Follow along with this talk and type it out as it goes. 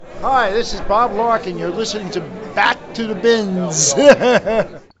Hi, this is Bob Larkin. You're listening to Back to the Bins.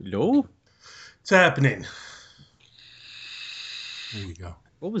 Hello? It's happening. There you go.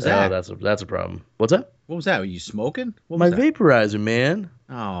 What was Oh, that? that's a problem. What's that? What was that? Were you smoking? What My was that? vaporizer, man.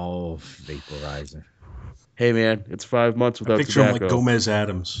 Oh, vaporizer. Hey, man, it's 5 months I without picture him tobacco. like Gomez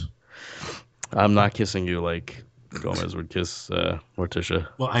Adams. I'm not kissing you like Gomez would kiss Morticia.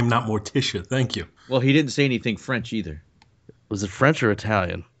 Well, I'm not Morticia. Thank you. Well, he didn't say anything French either. Was it French or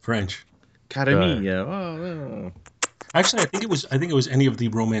Italian? French. Caramia. Oh. Actually, I think it was any of the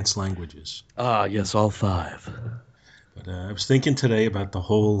Romance languages. Ah, yes, all five. But I was thinking today about the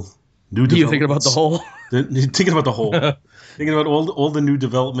whole new. You thinking about the whole? Thinking about the whole. Thinking about all the new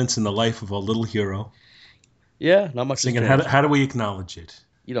developments in the life of our little hero. Yeah, not much. Thinking how do we acknowledge it?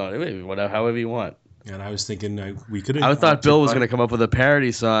 You know, whatever, however you want. And I was thinking we could. I thought Bill was going to come up with a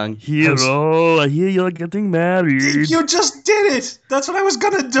parody song. Hero, I hear you're getting married. You just did it. That's what I was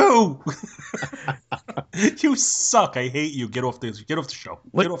gonna do. You suck. I hate you. Get off the show.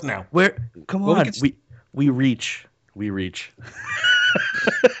 What? Get off now. Where? Come Well, on. We reach. We reach.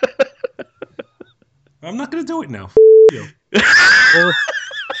 I'm not gonna do it now. You.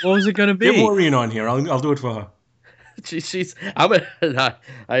 What was it going to Get be? Maureen on here. I'll do it for her.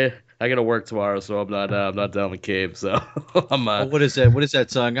 I gotta work tomorrow, so I'm not down the cave. So I'm. What is that? What is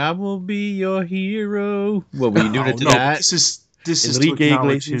that song? I will be your hero. What were you doing it to No, that? This is to Enrique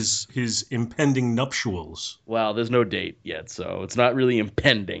acknowledge Iglesias. his impending nuptials. Well, there's no date yet, so it's not really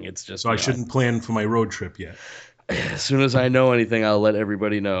impending. It's just. So I shouldn't plan for my road trip yet. As soon as I know anything, I'll let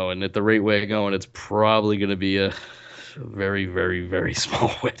everybody know. And at the rate we're going, it's probably going to be a very, very, very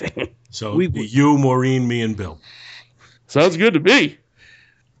small wedding. So you, Maureen, me, and Bill. Sounds good to me.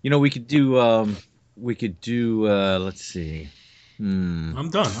 You know, we could do, let's see. I'm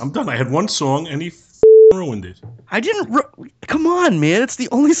done. I had one song and he ruined it. I didn't. Come on, man. It's the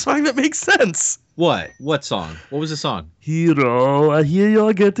only song that makes sense. What? What song? What was the song? Hero, I hear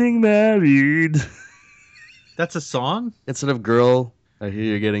you're getting married. That's a song? Instead of girl, I hear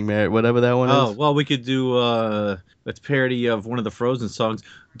you're getting married. Whatever that one Oh, is. well, we could do, let's parody of one of the Frozen songs.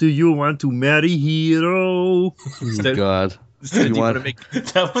 Do you want to marry Hero? Oh, God. Instead, You do you want want- to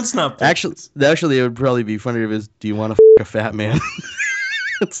make... That one's not bad. Actually, it would probably be funnier if it was, do you want to f*** a fat man?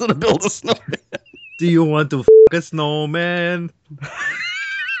 Instead of build a snowman. Do you want to a snowman?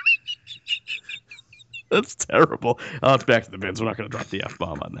 That's terrible. Oh, it's Back to the Bins. We're not going to drop the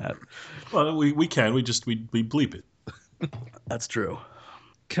F-bomb on that. Well, we can. We bleep it. That's true.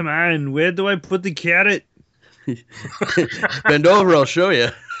 Come on, where do I put the carrot? Bend over, I'll show you.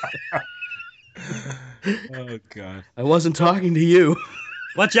 Oh God. I wasn't talking to you.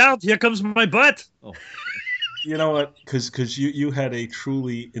 Watch out, here comes my butt. Oh. You know what? Because you had a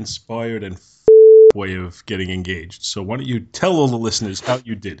truly inspired and way of getting engaged. So why don't you tell all the listeners how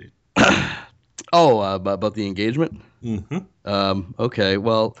you did it? About the engagement? Mm-hmm. Okay,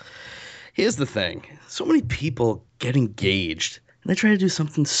 well, here's the thing. So many people get engaged, and they try to do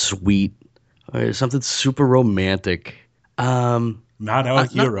something sweet or something super romantic. Not our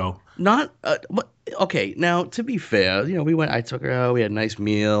hero. Okay, now, to be fair, I took her out, we had a nice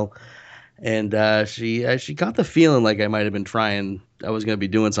meal, and she got the feeling like I might have been I was going to be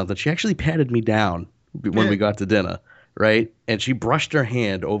doing something. She actually patted me down when we got to dinner, right? And she brushed her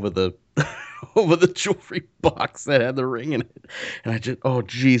hand over the over the jewelry box that had the ring in it. And I just, oh,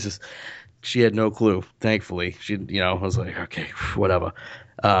 Jesus. She had no clue, thankfully. I was like, okay, whatever.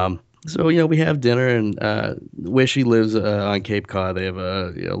 So, we have dinner, and where she lives on Cape Cod, they have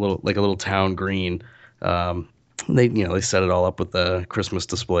a little town green. They set it all up with the Christmas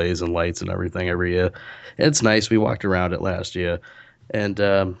displays and lights and everything every year. And it's nice. We walked around it last year. And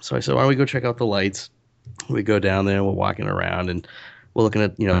so I said, why don't we go check out the lights? We go down there, we're walking around, and we're looking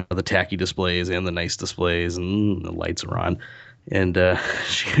at, the tacky displays and the nice displays, and the lights are on. And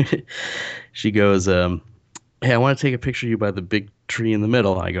she goes, hey, I want to take a picture of you by the big tree in the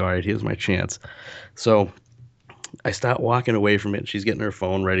middle. I go, all right, here's my chance. So I start walking away from it, and she's getting her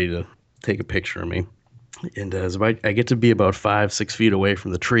phone ready to take a picture of me. And I get to be about 5-6 feet away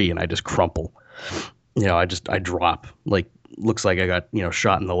from the tree, and I just crumple. I drop. Like, looks like I got,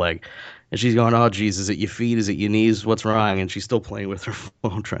 shot in the leg. And she's going, oh, geez, is it your feet? Is it your knees? What's wrong? And she's still playing with her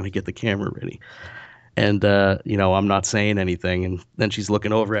phone, trying to get the camera ready. And, I'm not saying anything. And then she's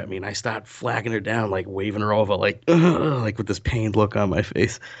looking over at me, and I start flagging her down, like waving her over, like with this pained look on my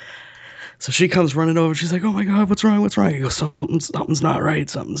face. So she comes running over. She's like, oh, my God, what's wrong? What's wrong? I go, something's not right.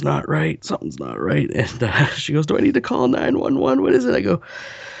 Something's not right. Something's not right. And she goes, do I need to call 911? What is it? I go,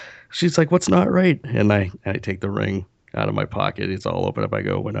 she's like, what's not right? And I take the ring out of my pocket. It's all open up. I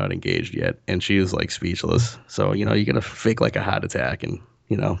go, we're not engaged yet. And she was like speechless. So, you got to fake like a heart attack and,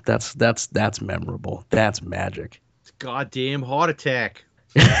 You know, that's memorable. That's magic. Goddamn heart attack.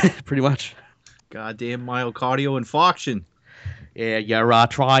 Pretty much. Goddamn myocardial infarction. Yeah, you're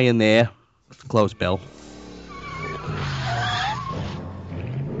trying there. Close, Bill.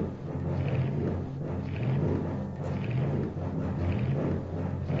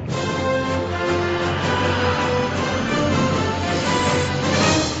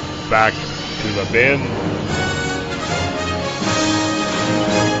 Back to the bin.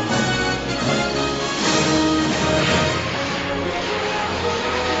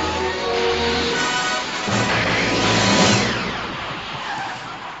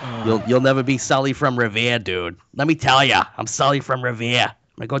 You'll never be Sully from Revere, dude. Let me tell ya, I'm Sully from Revere. I'm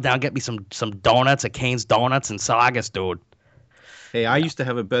gonna go down and get me some donuts at Kane's Donuts in Saugus, dude. Hey, I used to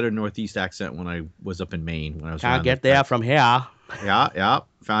have a better Northeast accent when I was up in Maine. When I was Can't around get the- there from here. Yeah.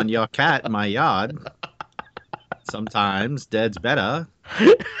 Found your cat in my yard. Sometimes dead's better.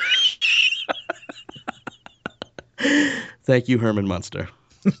 Thank you, Herman Munster.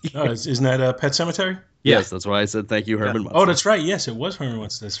 Oh, isn't that Pet Cemetery? Yeah. Yes, that's why I said thank you, Herman Munster. Oh, that's right. Yes, it was Herman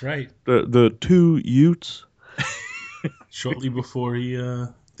Munster. That's right. the two Utes. Shortly before he,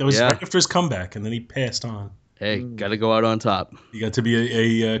 that was Yeah. right after his comeback, and then he passed on. Hey, gotta go out on top. He got to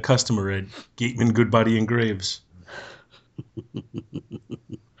be a customer at Gateman Goodbody and Graves.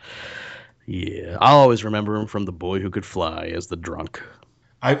 Yeah, I'll always remember him from The Boy Who Could Fly as the drunk.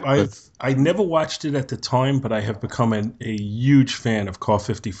 I never watched it at the time, but I have become a huge fan of Car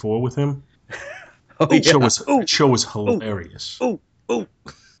 54 with him. Oh, That show was hilarious.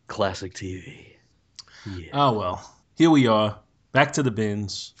 Classic TV. Yeah. Oh, well. Here we are. Back to the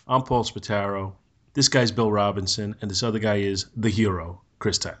bins. I'm Paul Spataro. This guy's Bill Robinson, and this other guy is the hero,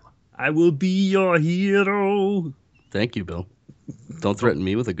 Chris Tyler. I will be your hero. Thank you, Bill. Don't threaten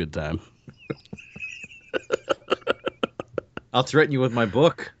me with a good time. I'll threaten you with my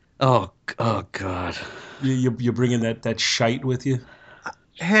book. Oh God. You're bringing that shite with you?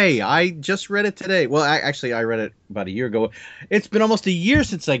 Hey, I just read it today. Well, actually, I read it about a year ago. It's been almost a year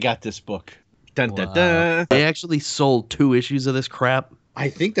since I got this book. Dun, dun, dun. They actually sold 2 issues of this crap, I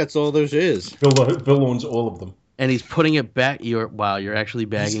think that's all there is. Bill owns all of them. and he's putting it back. You're actually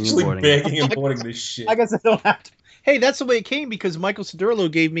bagging He's and actually boarding. it. bagging and boarding this shit. I guess I don't have to. Hey, that's the way it came because Michael Cederlo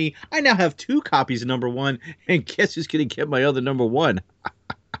gave me. I now have 2 copies of #1, and guess who's going to get my other #1?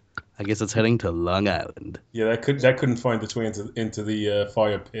 I guess it's heading to Long Island. Yeah, that couldn't find its way into the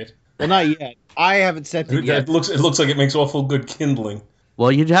fire pit. Well, not yet. I haven't sent it yet. It looks like it makes awful good kindling.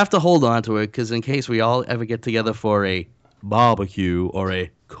 Well, you'd have to hold on to it because in case we all ever get together for a barbecue or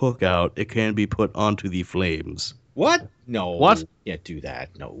a cookout, it can be put onto the flames. What? No. What? Can't do that.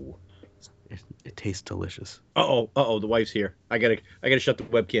 No. It tastes delicious. Uh-oh, the wife's here. I gotta shut the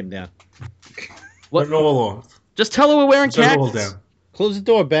webcam down. What? Turn it all off. Just tell her we're wearing Turn it all cactus. down. Close the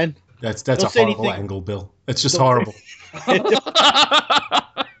door, Ben. That's Don't a say horrible anything. angle, Bill. It's just Don't- horrible.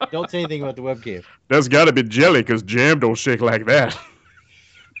 Don't say anything about the webcam. That's gotta be jelly, because jam don't shake like that.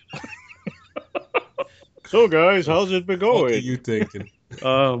 So, guys, how's it been What are you thinking?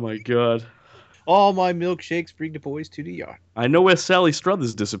 Oh my god. All my milkshakes bring the boys to the yard. I know where Sally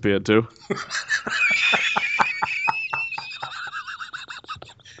Struthers disappeared to.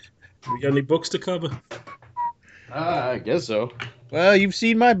 We got any books to cover? I guess so. Well, you've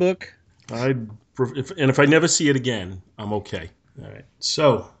seen my book. If I never see it again, I'm okay. All right.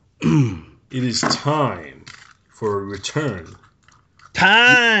 So it is time for a return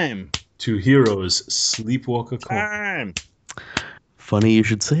Time. to Heroes Sleepwalker Corner. Time. Funny you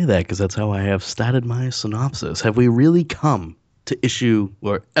should say that because that's how I have started my synopsis. Have we really come to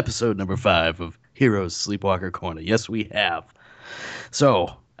episode number 5 of Heroes Sleepwalker Corner? Yes, we have.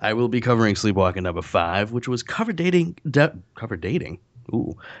 So I will be covering Sleepwalker number 5, which was cover dated Carbon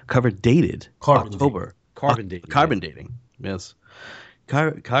October. Carbon dating. Carbon dating. Yes.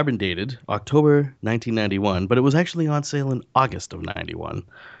 Carbon dated October 1991, but it was actually on sale in August of 91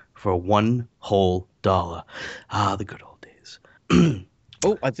 for $1 whole. Ah, the good old days.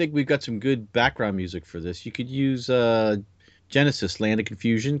 Oh, I think we've got some good background music for this. You could use Genesis Land of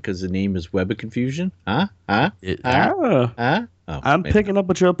Confusion because the name is Web of Confusion. Huh? Huh? Oh, I'm maybe. picking up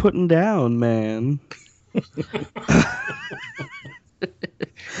what you're putting down, man.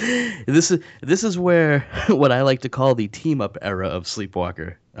 This is where what I like to call the team up era of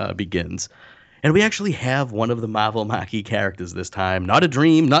Sleepwalker begins. And we actually have one of the Marvel marquee characters this time. Not a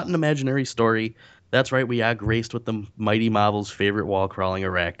dream, not an imaginary story. That's right, we are graced with the Mighty Marvel's favorite wall-crawling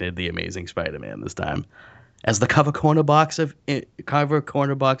arachnid, the Amazing Spider-Man this time. As the cover corner box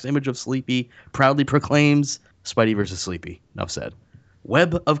image of Sleepy proudly proclaims, Spidey vs. Sleepy. Enough said.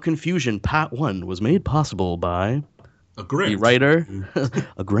 Web of Confusion Part 1 was made possible by A grant. The writer,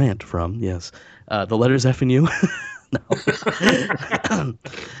 a grant from, yes. The letters F and U. No.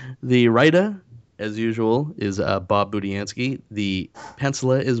 The writer, as usual, is Bob Budiansky. The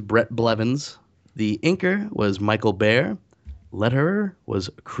penciler is Brett Blevins. The inker was Michael Baer. Letterer was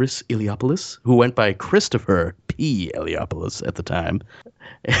Chris Iliopoulos, who went by Christopher P. Iliopoulos at the time.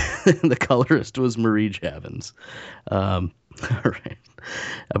 And the colorist was Marie Javins. All right.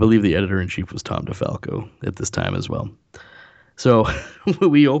 I believe the editor-in-chief was Tom DeFalco at this time as well. So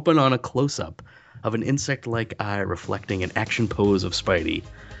we open on a close-up of an insect-like eye reflecting an action pose of Spidey.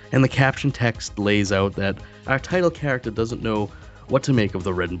 And the caption text lays out that our title character doesn't know what to make of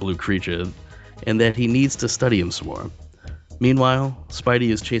the red and blue creature, and that he needs to study him some more. Meanwhile,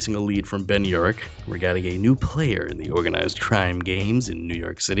 Spidey is chasing a lead from Ben Urich regarding a new player in the organized crime games in New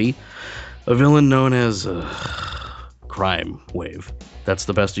York City, a villain known as Crime Wave. That's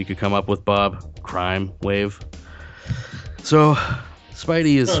the best you could come up with, Bob? Crime Wave? So,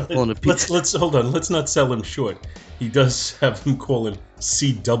 Spidey is pulling a piece. Let's hold on. Let's not sell him short. He does have him call him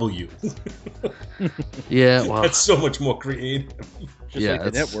CW. Yeah, well, that's so much more creative. Just like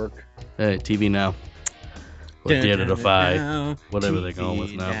the network. Hey, TV Now. Or Dare to Defy. Whatever they're going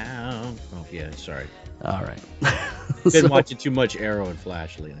with now. Oh, yeah, sorry. All right. Been watching too much Arrow and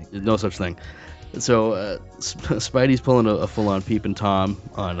Flash lately. No such thing. So Spidey's pulling a full-on peeping Tom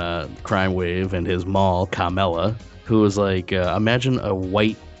on Crime Wave and his mall, Carmella, who is like, imagine a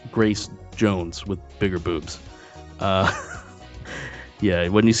white Grace Jones with bigger boobs. Yeah,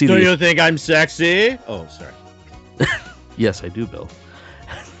 when you see Don't you think I'm sexy? Oh, sorry. Yes, I do, Bill.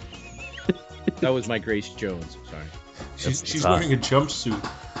 That was my Grace Jones. Sorry. She's wearing a jumpsuit.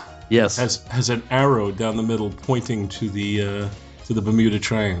 Yes. Has an arrow down the middle pointing to the Bermuda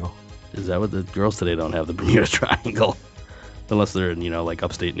Triangle. Is that what the girls today don't have, the Bermuda Triangle? Unless they're in, like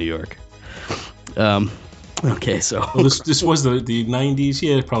upstate New York. Okay, so well, this was the 90s.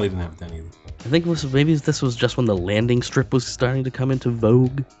 Yeah, it probably didn't have that either. I think maybe this was just when the landing strip was starting to come into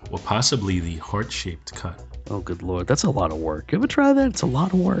vogue. Or possibly the heart-shaped cut. Oh, good lord, that's a lot of work. You ever try that? It's a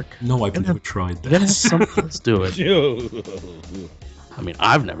lot of work. No, I've never tried that. You gotta have something. Let's do it. I mean,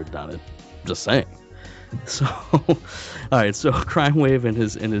 I've never done it. Just saying. So, all right. So, Crime Wave and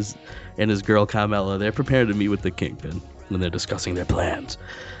his girl Carmella, they're prepared to meet with the Kingpin when they're discussing their plans,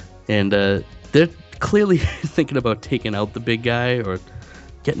 and they're clearly thinking about taking out the big guy or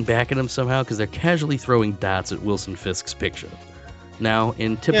getting back at him somehow because they're casually throwing darts at Wilson Fisk's picture. Now,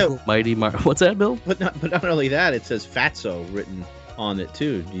 in typical Mighty what's that, Bill? But not only that, it says Fatso written on it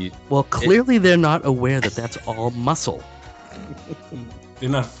too. Well, clearly they're not aware that that's all muscle. They're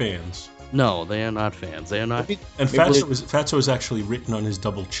not fans. No, they are not fans. They are not. And Fatso is actually written on his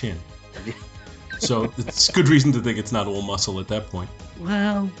double chin. So it's good reason to think it's not all muscle at that point.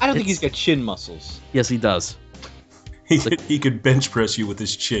 Well, I don't think he's got chin muscles. Yes, he does. He could bench press you with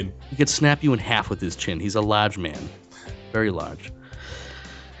his chin. He could snap you in half with his chin. He's a large man. Very large.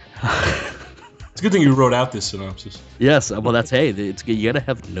 It's a good thing you wrote out this synopsis. Yes, well, you gotta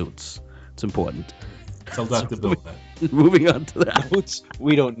have notes. It's important. Tell Dr. Bill that. Moving on to that. Notes?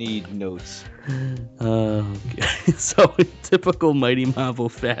 We don't need notes. Okay. So, in typical Mighty Marvel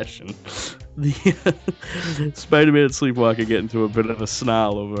fashion, the Spider-Man and Sleepwalker get into a bit of a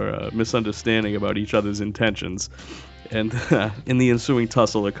snarl over a misunderstanding about each other's intentions. And in the ensuing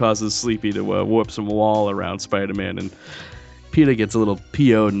tussle, it causes Sleepy to warp some wall around Spider-Man, and Peter gets a little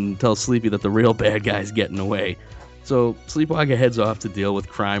PO'd and tells Sleepy that the real bad guy's getting away. So Sleepwalker heads off to deal with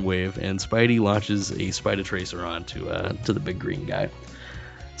Crime Wave, and Spidey launches a Spider Tracer on to the big green guy.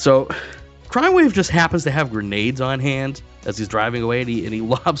 So Crime Wave just happens to have grenades on hand as he's driving away, and he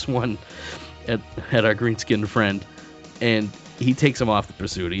lobs one at our green-skinned friend, and he takes him off the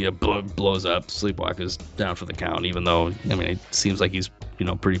pursuit. He blows up. Sleepwalker's down for the count, even though, I mean, it seems like he's,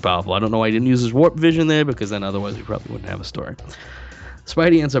 pretty powerful. I don't know why he didn't use his warp vision there, because then otherwise we probably wouldn't have a story.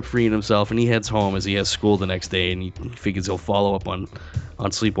 Spidey ends up freeing himself, and he heads home as he has school the next day, and he figures he'll follow up on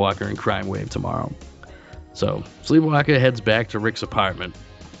Sleepwalker and Crime Wave tomorrow. So Sleepwalker heads back to Rick's apartment,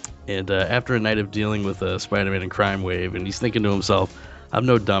 and after a night of dealing with Spider-Man and Crime Wave, and he's thinking to himself, I'm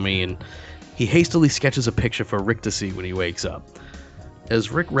no dummy, and he hastily sketches a picture for Rick to see when he wakes up.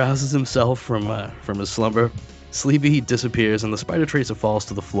 As Rick rouses himself from his slumber, Sleepy disappears, and the Spider Tracer falls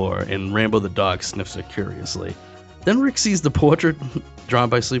to the floor, and Rambo the dog sniffs it curiously. Then Rick sees the portrait drawn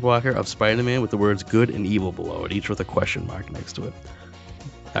by Sleepwalker of Spider-Man with the words good and evil below it, each with a question mark next to it.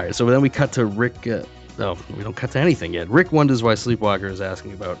 All right, so then we cut to Rick. No, we don't cut to anything yet. Rick wonders why Sleepwalker is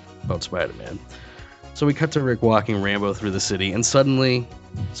asking about Spider-Man. So we cut to Rick walking Rambo through the city, and suddenly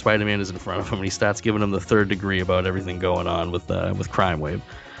Spider-Man is in front of him, and he starts giving him the third degree about everything going on with Crime Wave,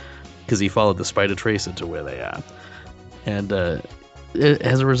 because he followed the Spider Tracer to where they are. And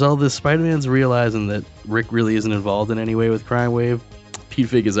as a result of this, Spider-Man's realizing that Rick really isn't involved in any way with Crime Wave. Pete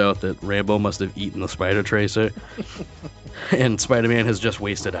figures out that Rambo must have eaten the Spider Tracer, and Spider-Man has just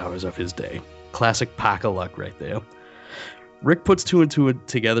wasted hours of his day. Classic pack of luck right there. Rick puts two and two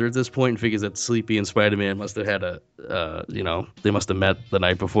together at this point and figures that Sleepy and Spider-Man must have had they must have met the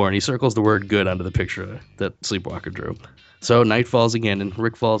night before, and he circles the word good under the picture that Sleepwalker drew. So night falls again, and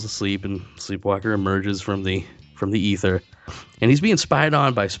Rick falls asleep, and Sleepwalker emerges from the ether, and he's being spied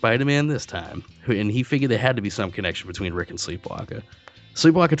on by Spider-Man this time, and he figured there had to be some connection between Rick and Sleepwalker.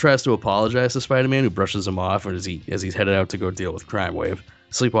 Sleepwalker tries to apologize to Spider-Man, who brushes him off as he's headed out to go deal with Crime Wave.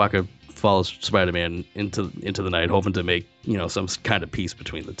 Sleepwalker follows Spider-Man into the night, hoping to make some kind of peace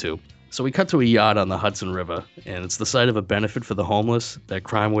between the two. So we cut to a yacht on the Hudson River, and it's the site of a benefit for the homeless that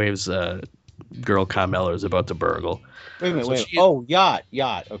Crime Wave's girl Carmella is about to burgle. Wait a minute. Oh, yacht.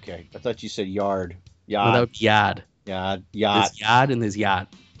 Okay, I thought you said yard. Yacht. Without yard. Yacht. There's yard and there's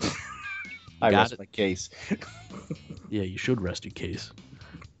yacht. I rest my case. Yeah, you should rest your case.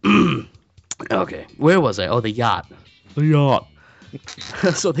 Okay, where was I? Oh, the yacht. The yacht.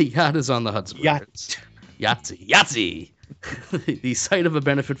 So the yacht is on the Hudson River. Yahtzee. The site of a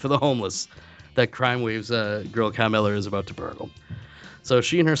benefit for the homeless that Crime Wave's girl Carmella is about to burgle. So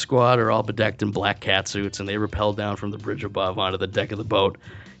she and her squad are all bedecked in black catsuits, and they rappel down from the bridge above onto the deck of the boat,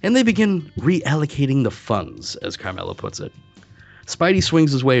 and they begin reallocating the funds, as Carmella puts it. Spidey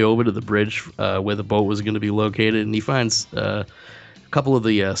swings his way over to the bridge where the boat was going to be located, and he finds a couple of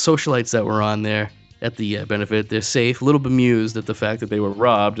the socialites that were on there at the benefit. They're safe, a little bemused at the fact that they were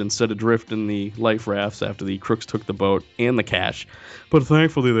robbed instead of drifting the life rafts after the crooks took the boat and the cash. But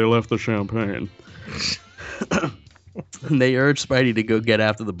thankfully they left the champagne. And they urge Spidey to go get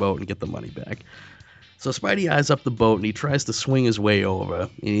after the boat and get the money back. So Spidey eyes up the boat, and he tries to swing his way over. And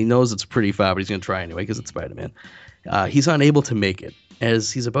he knows it's pretty far, but he's going to try anyway because it's Spider-Man. He's unable to make it.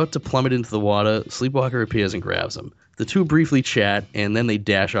 As he's about to plummet into the water, Sleepwalker appears and grabs him. The two briefly chat, and then they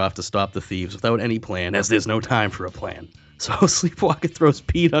dash off to stop the thieves without any plan, as there's no time for a plan. So Sleepwalker throws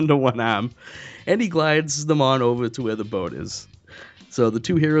Pete under one arm, and he glides them on over to where the boat is. So the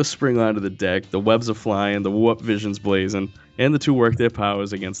two heroes spring onto the deck, the webs are flying, the warp vision's blazing, and the two work their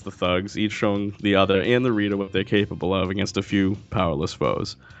powers against the thugs, each showing the other and the reader what they're capable of against a few powerless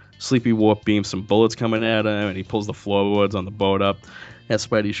foes. Sleepy warp beams some bullets coming at him, and he pulls the floorboards on the boat up as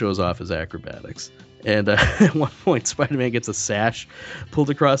Spidey shows off his acrobatics. And at one point, Spider-Man gets a sash pulled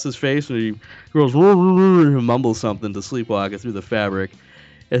across his face, and he goes, and mumbles something to Sleepwalker through the fabric.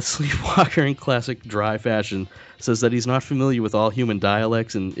 As Sleepwalker, in classic dry fashion, says that he's not familiar with all human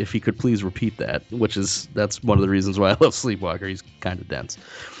dialects, and if he could please repeat that, that's one of the reasons why I love Sleepwalker. He's kind of dense.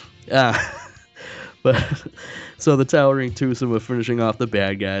 But so the towering twosome are finishing off the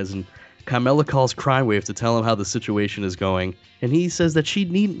bad guys, and Carmella calls Crime Wave to tell him how the situation is going, and he says that she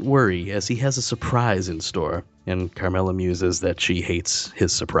needn't worry as he has a surprise in store, and Carmella muses that she hates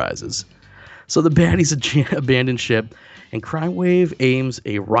his surprises. So the baddies abandon ship, and Crime Wave aims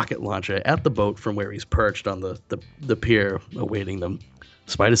a rocket launcher at the boat from where he's perched on the pier awaiting them.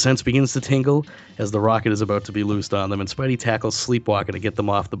 Spider sense begins to tingle as the rocket is about to be loosed on them, and Spidey tackles Sleepwalker to get them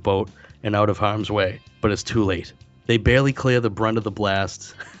off the boat and out of harm's way, but it's too late. They barely clear the brunt of the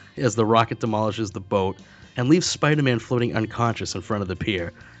blast as the rocket demolishes the boat and leaves Spider-Man floating unconscious in front of the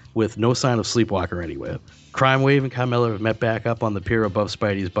pier, with no sign of Sleepwalker anywhere. Crime Wave and Carmella have met back up on the pier above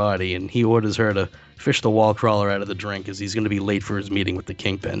Spidey's body, and he orders her to fish the wall crawler out of the drink as he's going to be late for his meeting with the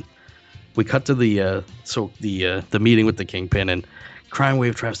Kingpin. We cut to the meeting with the Kingpin, and Crime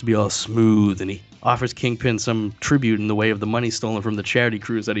Wave tries to be all smooth, and he offers Kingpin some tribute in the way of the money stolen from the charity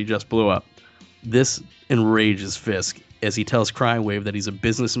cruise that he just blew up. This enrages Fisk as he tells Crime Wave that he's a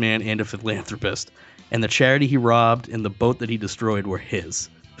businessman and a philanthropist, and the charity he robbed and the boat that he destroyed were his.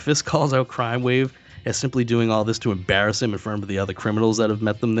 Fisk calls out Crime Wave as simply doing all this to embarrass him in front of the other criminals that have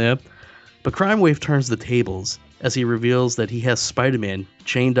met them there. But Crime Wave turns the tables as he reveals that he has Spider-Man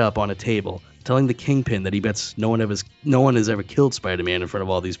chained up on a table, telling the Kingpin that he bets no one has ever killed Spider-Man in front of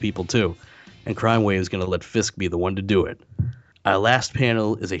all these people too, and Crime Wave is going to let Fisk be the one to do it. Our last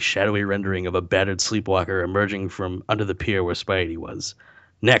panel is a shadowy rendering of a battered Sleepwalker emerging from under the pier where Spidey was.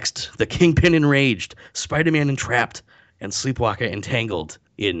 Next, the Kingpin enraged, Spider-Man entrapped, and Sleepwalker entangled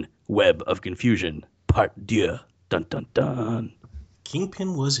in Web of Confusion, Part 2. Dun dun dun.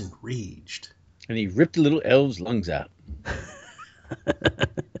 Kingpin was enraged. And he ripped the little elf's lungs out.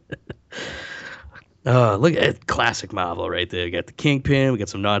 Look at classic Marvel right there. We got the Kingpin. We got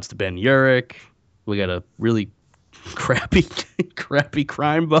some nods to Ben Urich. We got a really crappy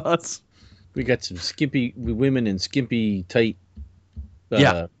crime boss. We got some skimpy women in skimpy tight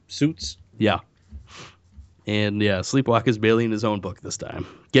suits. Yeah. And yeah, Sleepwalker's barely in his own book this time.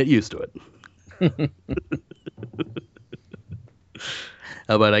 Get used to it.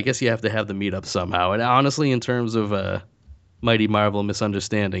 But I guess you have to have the meetup somehow. And honestly, in terms of Mighty Marvel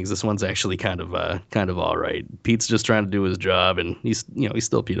Misunderstandings, this one's actually kind of all right. Pete's just trying to do his job, and he's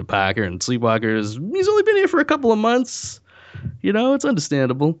still Peter Parker, and Sleepwalker's he's only been here for a couple of months. It's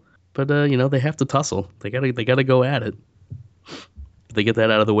understandable, but they have to tussle. They gotta go at it. They get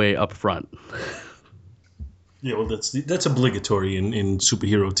that out of the way up front. Yeah, well, that's obligatory in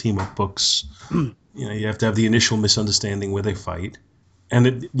superhero team up books. You have to have the initial misunderstanding where they fight, and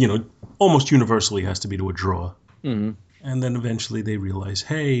it almost universally has to be to a draw. Mm-hmm. And then eventually they realize,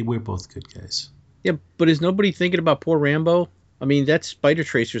 hey, we're both good guys. Yeah, but is nobody thinking about poor Rambo? I mean, that Spider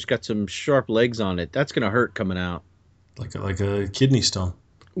Tracer's got some sharp legs on it. That's gonna hurt coming out. Like a kidney stone.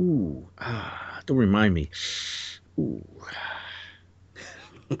 Ooh, don't remind me. Ooh,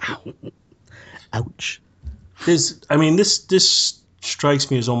 ow, ouch. This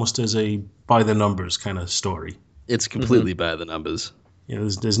strikes me as almost as a by the numbers kind of story. It's completely by the numbers.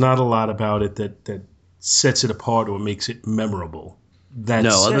 There's not a lot about it that sets it apart or makes it memorable.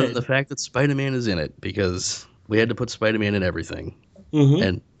 Other than the fact that Spider-Man is in it, because we had to put Spider-Man in everything. Mm-hmm.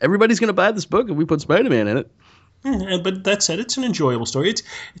 And everybody's going to buy this book if we put Spider-Man in it. But that said, it's an enjoyable story.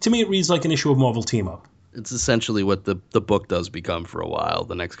 To me, it reads like an issue of Marvel Team Up. It's essentially what the book does become for a while.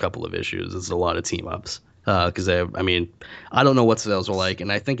 The next couple of issues, it's a lot of team-ups. Because, I don't know what sales were like,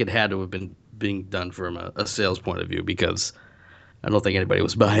 and I think it had to have been being done from a sales point of view, because I don't think anybody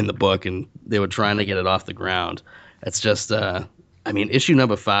was buying the book, and they were trying to get it off the ground. It's just, issue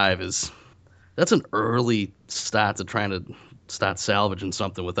number 5 that's an early start to trying to start salvaging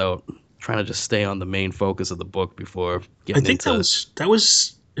something without trying to just stay on the main focus of the book before getting into... I think that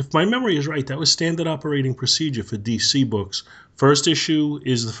was, if my memory is right, that was standard operating procedure for DC books. First issue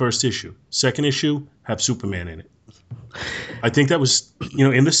is the first issue. Second issue, have Superman in it. I think that was,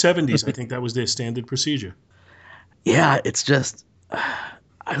 in the 70s, I think that was their standard procedure. Yeah, it's just...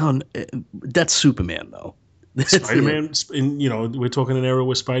 that's Superman, though. Spider-Man, we're talking an era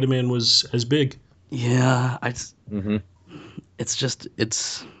where Spider-Man was as big. Yeah, it's just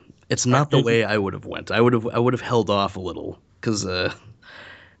it's not the way I would have went. I would have held off a little, because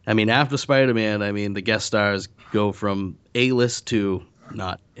after Spider-Man, the guest stars go from A-list to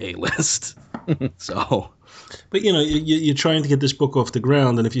not A-list. So, but you're trying to get this book off the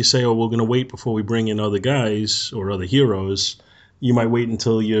ground, and if you say, "Oh, we're going to wait before we bring in other guys or other heroes," you might wait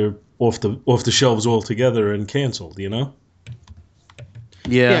until you're off the shelves altogether and canceled. Yeah,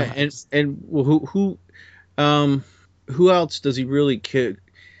 and who else does he really?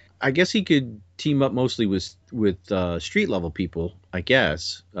 I guess he could team up mostly with street level people. I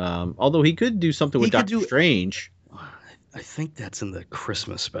guess, although he could do something with Doctor Strange. I think that's in the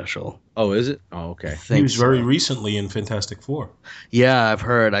Christmas special. Oh, is it? Oh, okay. He was very recently in Fantastic Four. Yeah, I've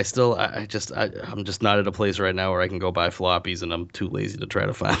heard. I'm just not at a place right now where I can go buy floppies, and I'm too lazy to try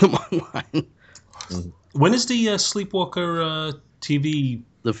to find them online. When is the Sleepwalker TV?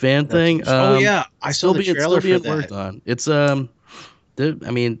 The fan thing? Yeah, I saw the trailer for that. Worked on. It's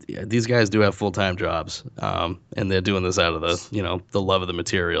these guys do have full-time jobs, and they're doing this out of the love of the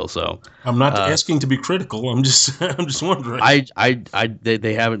material. So I'm not asking to be critical. I'm just wondering. I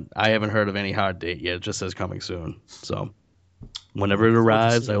haven't heard of any hard date yet. It just says coming soon. So whenever it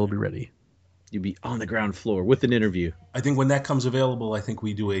arrives, I will be ready. You'll be on the ground floor with an interview. I think when that comes available, I think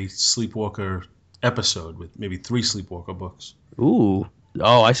we do a Sleepwalker episode with maybe 3 Sleepwalker books. Ooh.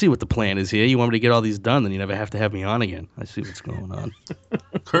 Oh, I see what the plan is here. You want me to get all these done, then you never have to have me on again. I see what's going on.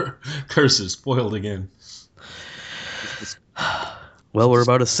 Curses, spoiled again. Well, we're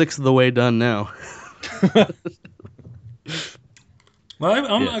about 1/6 of the way done now.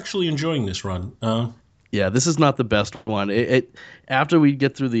 Well, I'm actually enjoying this run. Yeah, this is not the best one. It after we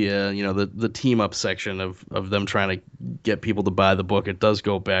get through the team up section of them trying to get people to buy the book, it does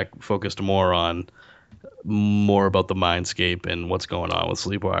go back focused more about the mindscape and what's going on with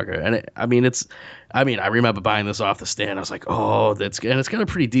Sleepwalker. And I remember buying this off the stand. I was like, oh, it's got a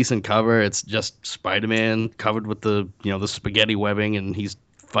pretty decent cover. It's just Spider-Man covered with the spaghetti webbing, and he's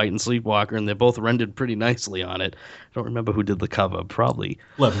fighting Sleepwalker, and they're both rendered pretty nicely on it. I don't remember who did the cover. Probably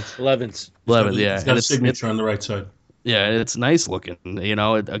Levins. Yeah. It's got a signature on the right side. Yeah, it's nice looking.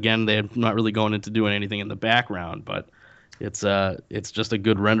 Again, they're not really going into doing anything in the background, but it's just a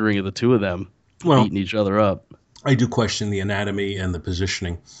good rendering of the two of them beating each other up. I do question the anatomy and the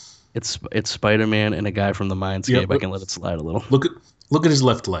positioning. It's Spider-Man and a guy from the Mindscape. I can let it slide a little. Look at his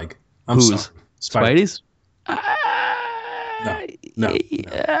left leg. Whose? Spidey's? No.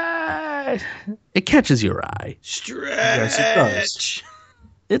 It catches your eye. Stretch. Yes, it does.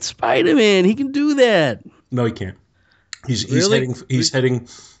 It's Spider-Man. He can do that. No, he can't. He's Really? heading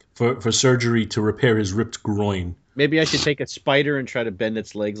for surgery to repair his ripped groin. Maybe I should take a spider and try to bend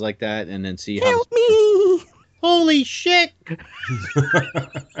its legs like that, and then see how. Help me! Holy shit!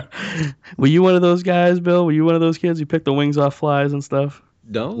 Were you one of those guys, Bill? Were you one of those kids who picked the wings off flies and stuff?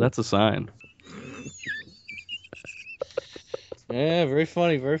 No. That's a sign. Yeah, very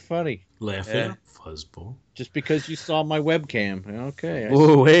funny, very funny. Laughing Yeah. at fuzzball. Just because you saw my webcam. Okay.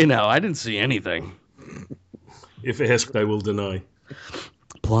 Whoa, hey now, I didn't see anything. If asked, I will deny.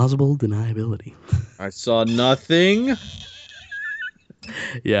 Plausible deniability. I saw nothing.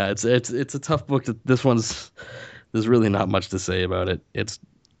 Yeah, it's a tough book. There's really not much to say about it.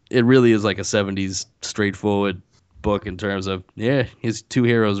 It really is like a 70s straightforward book in terms of, yeah, his two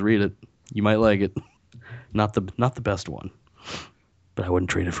heroes, read it. You might like it. Not the best one, but I wouldn't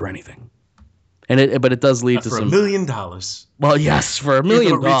trade it for anything. But it does lead Not to for some. $1 million. Well, yes, for $1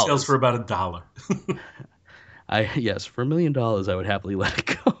 million. It retails for about $1. Yes, for $1 million, I would happily let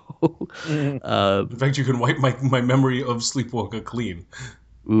it go. In fact, you can wipe my memory of Sleepwalker clean.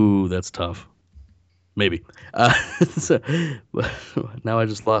 Ooh, that's tough. Maybe. So, now I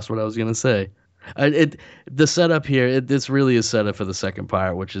just lost what I was gonna say. The setup here, this really is set up for the second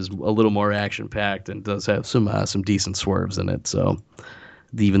part, which is a little more action packed and does have some decent swerves in it. So,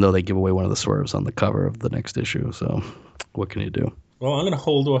 even though they give away one of the swerves on the cover of the next issue, so what can you do? Well, I'm going to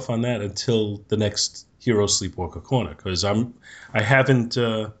hold off on that until the next Hero Sleepwalker Corner because I haven't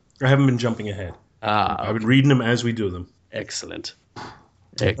been jumping ahead. I've been reading them as we do them. Excellent.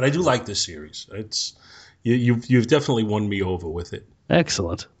 But I do like this series. It's you've definitely won me over with it.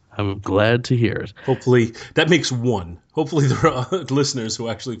 Excellent. I'm glad to hear it. Hopefully that makes one. Hopefully there are listeners who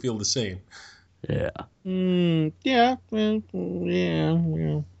actually feel the same. Yeah. Yeah.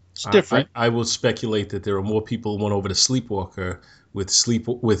 Yeah. It's different. I will speculate that there are more people who went over to Sleepwalker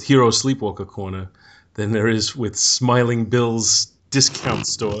with Hero Sleepwalker Corner than there is with Smiling Bill's discount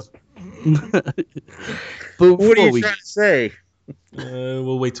store. What are you trying to say?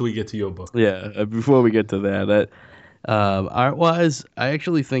 We'll wait till we get to your book. Yeah, before we get to that, art-wise, I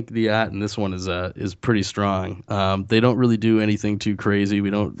actually think the art in this one is pretty strong. They don't really do anything too crazy. We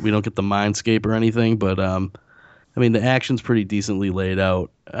don't get the mindscape or anything, but I mean the action's pretty decently laid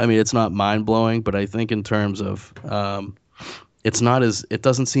out. I mean it's not mind-blowing, but I think in terms of it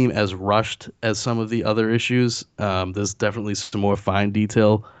doesn't seem as rushed as some of the other issues. There's definitely some more fine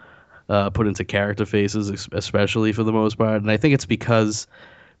detail put into character faces, especially for the most part. And I think it's because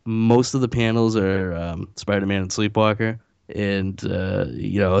most of the panels are Spider-Man and Sleepwalker. And,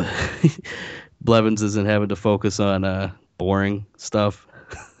 Blevins isn't having to focus on boring stuff,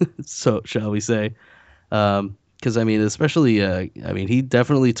 so shall we say. Because, I mean, especially, he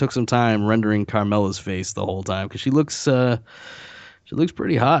definitely took some time rendering Carmela's face the whole time because she looks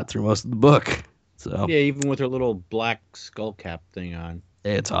pretty hot through most of the book. So Yeah, even with her little black skull cap thing on.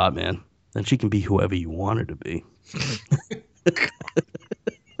 it's hot, man. And she can be whoever you want her to be.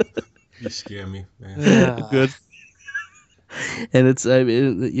 You scare me, man. Good. And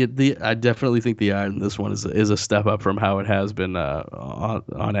I definitely think the art in this one is a step up from how it has been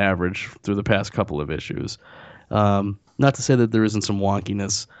on average through the past couple of issues. Not to say that there isn't some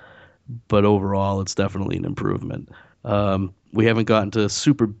wonkiness, but overall it's definitely an improvement. We haven't gotten to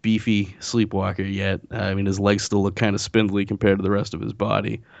super beefy Sleepwalker yet. I mean, his legs still look kind of spindly compared to the rest of his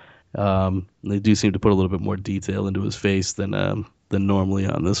body. They do seem to put a little bit more detail into his face than normally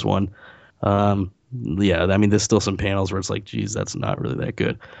on this one. Yeah, I mean, there's still some panels where it's like, geez, that's not really that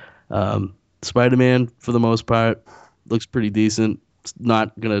good. Spider-Man, for the most part, looks pretty decent. It's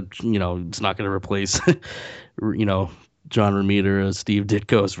not gonna replace, John Romita or Steve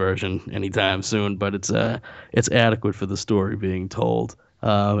Ditko's version anytime soon, but it's adequate for the story being told.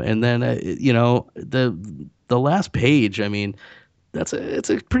 And then the last page, I mean, it's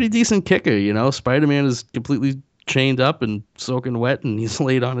a pretty decent kicker. Spider-Man is completely chained up and soaking wet, and he's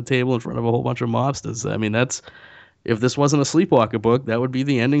laid on a table in front of a whole bunch of mobsters. I mean, if this wasn't a Sleepwalker book, that would be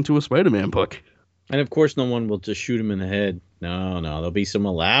the ending to a Spider-Man book. And of course, no one will just shoot him in the head. No, there'll be some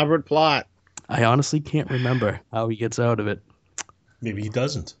elaborate plot. I honestly can't remember how he gets out of it. Maybe he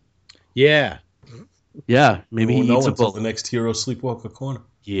doesn't. Yeah. Yeah, maybe We'll he know eats a until bullet. the next Hero Sleepwalker Corner.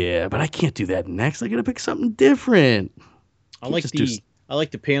 Yeah, but I can't do that next. I gotta pick something different. I like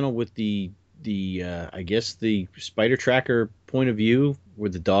the panel with the I guess the spider tracker point of view where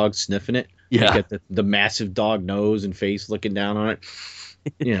the dog's sniffing it. Yeah. You get the massive dog nose and face looking down on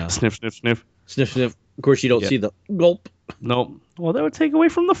it. Sniff, sniff, sniff. Sniff, sniff. Of course, you don't see the gulp. Nope. Well, that would take away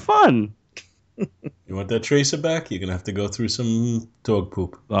from the fun. You want that tracer back? You're going to have to go through some dog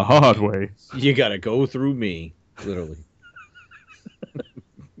poop. The hard way. You got to go through me, literally.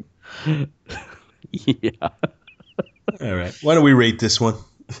 Yeah. All right. Why don't we rate this one?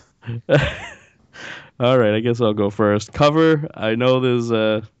 All right, I guess I'll go first. Cover, I know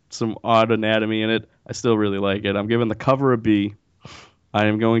there's some odd anatomy in it. I still really like it. I'm giving the cover a B. I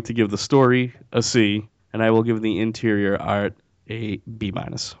am going to give the story a C, and I will give the interior art a B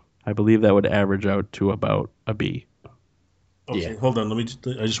minus. I believe that would average out to about a B. Okay, hold on. I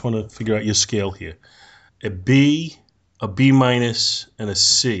just want to figure out your scale here. A B minus, and a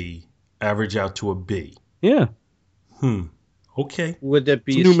C average out to a B. Yeah. Okay. Would that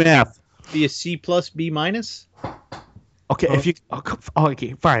be New math. Be a C plus B minus? Okay, if you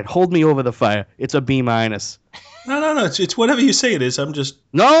okay, fine. Hold me over the fire. It's a B minus. No. It's whatever you say it is. I'm just.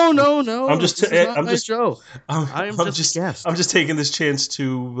 No. I'm just. This is not I'm my just. show. I'm just a guest. I'm just taking this chance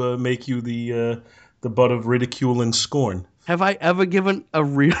to make you the butt of ridicule and scorn. Have I ever given a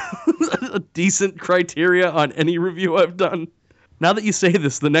real a decent criteria on any review I've done? Now that you say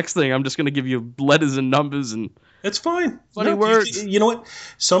this, the next thing I'm just going to give you letters and numbers and That's fine. funny words. You know what?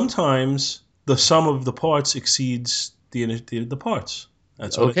 Sometimes the sum of the parts exceeds the parts.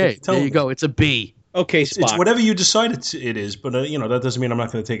 That's what okay. There you go. It's a B. Okay, It's Spock. whatever you decide it is, but that doesn't mean I'm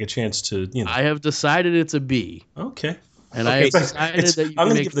not going to take a chance to. I have decided it's a B. Okay. And I have decided that you I'm can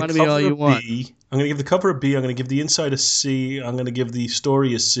gonna make give the fun of me cover all you a want. B. I'm going to give the cover a B. I'm going to give the inside a C. I'm going to give the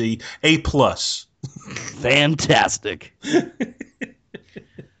story a C. A plus. Fantastic.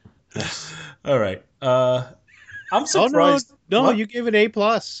 All right. I'm surprised. No, What? you gave it A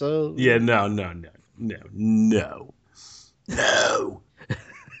plus. So Yeah. No.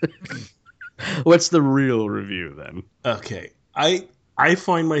 What's the real review then? Okay. I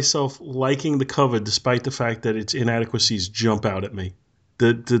find myself liking the cover despite the fact that its inadequacies jump out at me.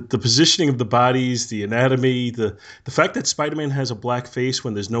 The positioning of the bodies, the anatomy, the fact that Spider-Man has a black face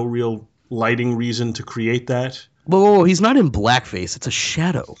when there's no real lighting reason to create that. Whoa, he's not in blackface. It's a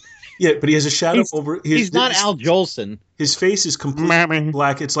shadow. Yeah, but he has a shadow over his. he's not Al Jolson. His face is completely Mammy.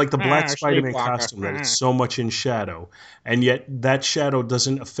 black. It's like the black Spider-Man sleepwalker. costume that it's so much in shadow, and yet that shadow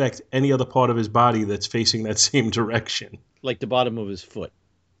doesn't affect any other part of his body that's facing that same direction. Like the bottom of his foot.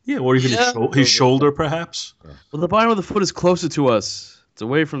 Yeah, or even his shoulder, perhaps. Well, the bottom of the foot is closer to us. It's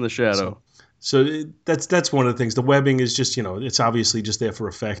away from the shadow. So that's one of the things. The webbing is just it's obviously just there for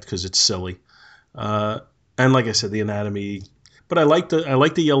effect because it's silly, and like I said, the anatomy. But I like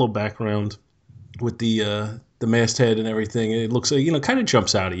the yellow background with the masthead and everything. It looks like kind of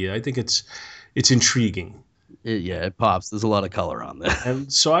jumps out at you. I think it's intriguing. It pops. There's a lot of color on there.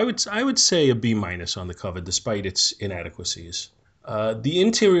 And so I would say a B minus on the cover, despite its inadequacies. The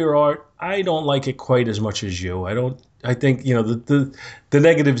interior art, I don't like it quite as much as you. I think the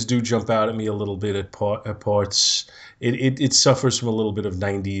negatives do jump out at me a little bit at parts. It suffers from a little bit of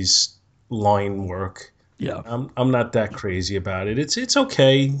 90s line work. Yeah. I'm not that crazy about it. It's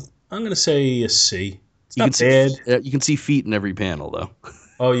okay. I'm gonna say a C. It's You not can bad. see, you can see feet in every panel, though.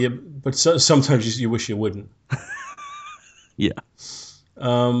 Oh yeah, but sometimes you wish you wouldn't. Yeah.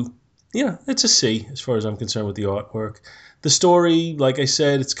 Yeah, it's a C as far as I'm concerned with the artwork. The story, like I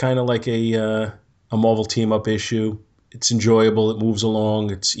said, it's kind of like a Marvel team up issue. It's enjoyable. It moves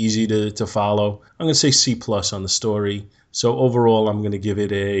along. It's easy to follow. I'm gonna say C plus on the story. So overall, I'm gonna give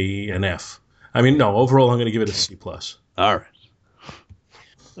it an F. I mean, no. Overall, I'm gonna give it a C plus. All right.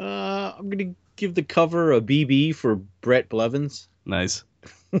 I'm gonna give the cover a BB for Brett Blevins. Nice.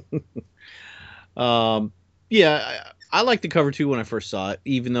 Yeah, I liked the cover too when I first saw it,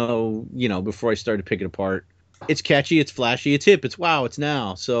 even though, before I started picking it apart. It's catchy, it's flashy, it's hip, it's wow, it's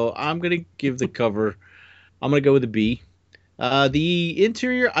now. So I'm going to give the cover, I'm going to go with a B. The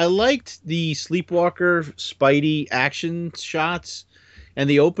interior, I liked the Sleepwalker Spidey action shots, and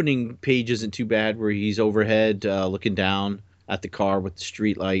the opening page isn't too bad where he's overhead looking down at the car with the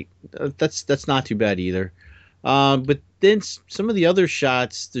street light. That's not too bad either. But then some of the other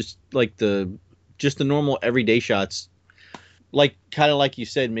shots, just like the normal everyday shots, like kind of like you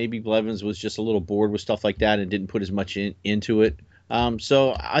said, maybe Blevins was just a little bored with stuff like that and didn't put as much into it.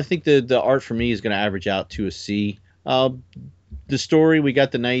 So I think the art for me is going to average out to a C. The story, we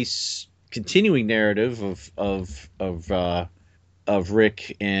got the nice continuing narrative of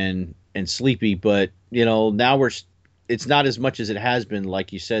Rick and Sleepy, but now it's not as much as it has been,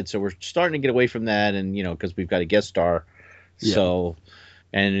 like you said. So we're starting to get away from that, and because we've got a guest star. Yeah. So,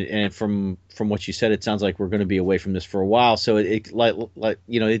 and from what you said, it sounds like we're going to be away from this for a while. So it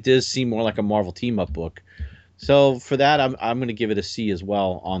it does seem more like a Marvel team up book. So for that, I'm going to give it a C as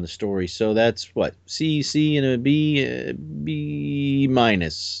well on the story. So that's what, C and a B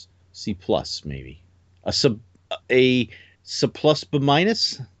minus, C plus maybe, a sub plus B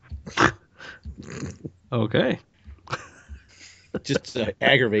minus. Okay. Just to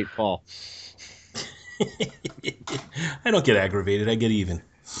aggravate Paul. I don't get aggravated. I get even.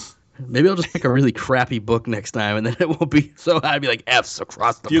 Maybe I'll just pick a really crappy book next time, and then it won't be so high. I'd be like F's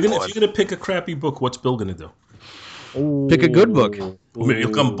across the If board. you're gonna pick a crappy book, what's Bill gonna do? Pick a good book. Well, maybe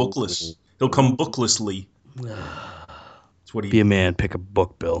he'll come bookless. He'll come booklessly. That's what Be he. a man. Pick a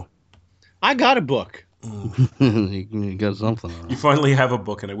book, Bill. I got a book. You got something. You finally have a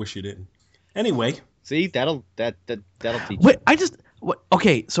book, and I wish you didn't. Anyway, See, that'll teach. Wait,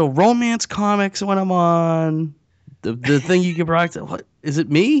 okay, so romance comics when I'm on the thing you can broadcast. What is it?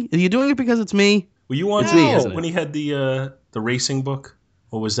 Me? Are you doing it because it's me? were you on It's me, isn't it? when he had the racing book,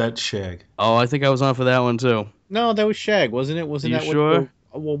 or was that Shag? Oh, I think I was on for that one too. No, that was Shag, wasn't it? Wasn't You that sure?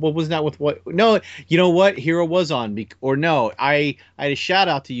 What was that with what? No, you know what? Hero was on, or no? I had a shout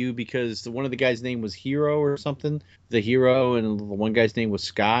out to you because one of the guy's name was Hero or something. The Hero, and the one guy's name was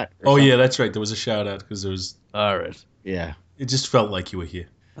Scott. Oh yeah, that's right. There was a shout out because there was. All right. Yeah. It just felt like you were here.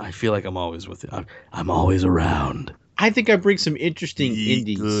 I feel like I'm always with you. I'm always around. I think I bring some interesting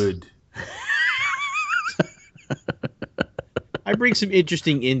indies. Good. I bring some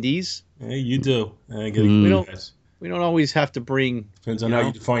interesting indies. Yeah, you do. I gotta Mm. We don't- guess. We don't always have to bring. Depends on you how know?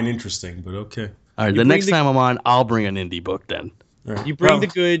 you define interesting, but okay. All right, You the bring next the- time I'm on, I'll bring an indie book then. All right. You bring Well, the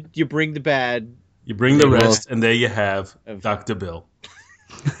good. You bring the bad. You bring the Yeah, well- rest, and there you have Of- Dr. Bill.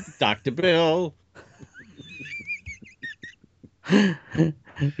 Dr. Bill.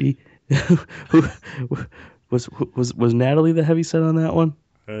 Who was Natalie the heavy set on that one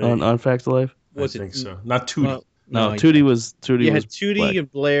on Facts of Life? I Was it? think so. Not Tootie. Well, No, Tootie was Tootie. You was had Tootie black.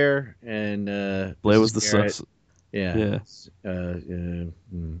 and Blair and Blair Mrs. was the Garrett. sus. Yeah. Yeah.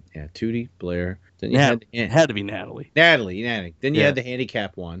 Yeah. Tootie, Blair. Then you Nat- had had to be Natalie, Natalie. Then you Yeah. had the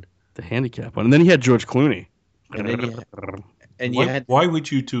handicap one, the handicap one, and then he had George Clooney. and then you had Why would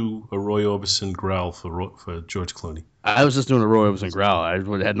you do a Roy Orbison growl for George Clooney? I was just doing a Roy Orbison growl.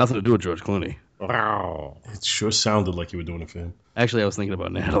 It had nothing to do with George Clooney. It sure sounded like you were doing it for him. Actually, I was thinking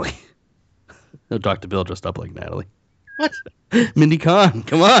about Natalie. No, Dr. Bill dressed up like Natalie. What? Mindy Khan,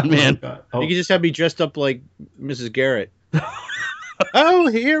 come on, man. Oh, You could just have me dressed up like Mrs. Garrett. Oh,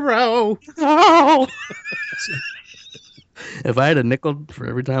 hero! Oh. If I had a nickel for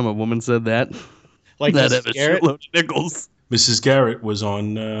every time a woman said that, Like I'd have Mrs. a Garrett. shitload of nickels. Mrs. Garrett was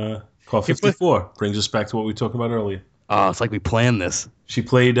on Call 54. Brings us back to what we talked about earlier. Oh, it's like we planned this. She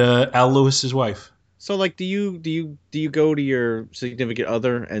played Al Lewis's wife. So, like, do you go to your significant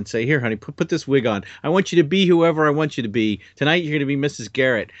other and say, "Here, honey, put this wig on. I want you to be whoever I want you to be. Tonight, you're going to be Mrs.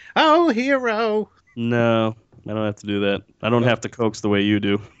 Garrett. Oh, hero! No, I don't have to do that. I don't have to coax the way you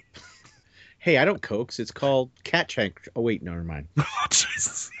do. Hey, I don't coax. It's called cat shank. Oh, wait, never mind. Oh,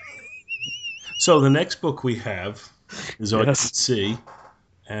 Jesus. So the next book we have is Yes. RTC,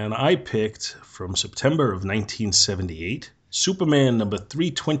 and I picked from September of 1978, Superman number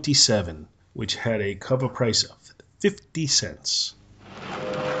 327, which had a cover price of 50 cents.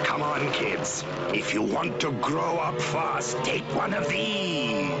 Come on, kids. If you want to grow up fast, take one of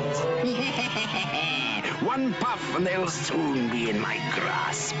these. One puff and they'll soon be in my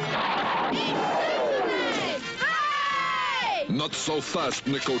grasp. Not so fast,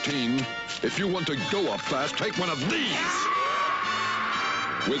 nicotine. If you want to go up fast, take one of these.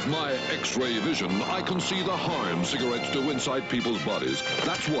 With my X-ray vision, I can see the harm cigarettes do inside people's bodies.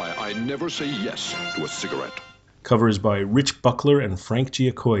 That's why I never say yes to a cigarette. Cover is by Rich Buckler and Frank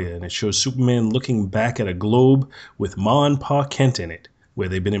Giacoia, and it shows Superman looking back at a globe with Ma and Pa Kent in it, where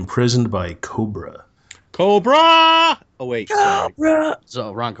they've been imprisoned by Cobra. Cobra! Oh, wait. Sorry.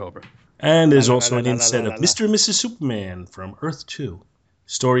 So, Ron Cobra. And there's also an inset of Mr. and Mrs. Superman from Earth 2.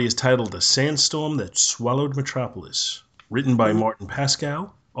 Story is titled The Sandstorm That Swallowed Metropolis. Written by Martin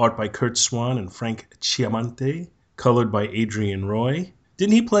Pascal, art by Kurt Swan and Frank Chiamante, colored by Adrian Roy.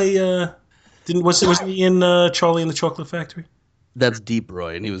 Didn't he play, wasn't he in Charlie and the Chocolate Factory? That's Deep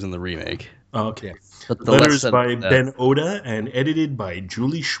Roy, and he was in the remake. Oh, okay. But the Letters less by said- Ben Oda and edited by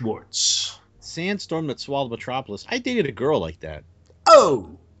Julie Schwartz. Sandstorm that swallowed Metropolis. I dated a girl like that.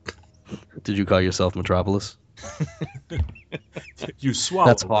 Oh! Did you call yourself Metropolis? You swallowed.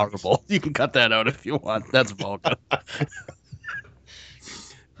 That's horrible. You can cut that out if you want. That's vulgar.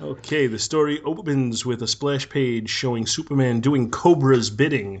 Okay, the story opens with a splash page showing Superman doing Cobra's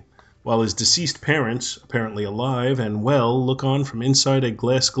bidding, while his deceased parents, apparently alive and well, look on from inside a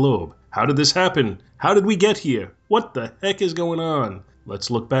glass globe. How did this happen? How did we get here? What the heck is going on?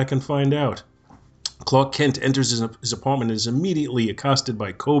 Let's look back and find out. Clark Kent enters his apartment and is immediately accosted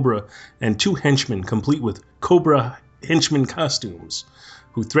by Cobra and two henchmen complete with Cobra henchman costumes,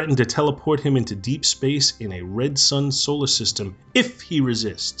 who threaten to teleport him into deep space in a red sun solar system if he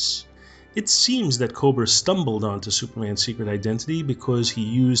resists. It seems that Cobra stumbled onto Superman's secret identity because he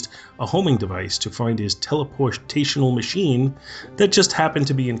used a homing device to find his teleportational machine that just happened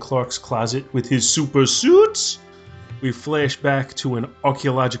to be in Clark's closet with his super suits. We flash back to an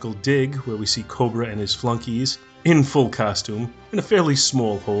archaeological dig where we see Cobra and his flunkies in full costume in a fairly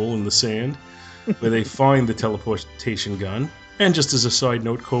small hole in the sand where they find the teleportation gun. And just as a side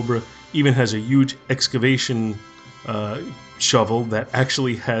note, Cobra even has a huge excavation shovel that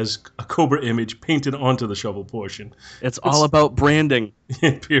actually has a Cobra image painted onto the shovel portion. It's all about branding.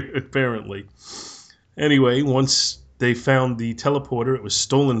 Apparently. Anyway, once they found the teleporter, it was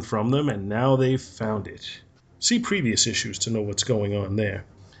stolen from them, and now they've found it. See previous issues to know what's going on there.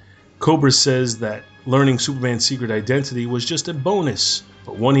 Cobra says that learning Superman's secret identity was just a bonus,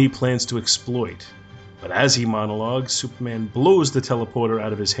 but one he plans to exploit. But as he monologues, Superman blows the teleporter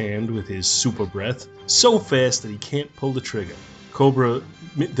out of his hand with his super breath so fast that he can't pull the trigger.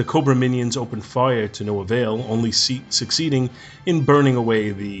 The Cobra minions open fire to no avail, only succeeding in burning away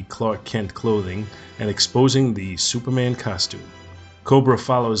the Clark Kent clothing and exposing the Superman costume. Cobra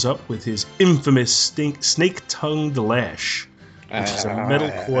follows up with his infamous snake-tongued lash, which is a metal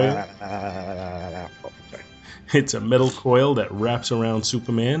coil. It's a metal coil that wraps around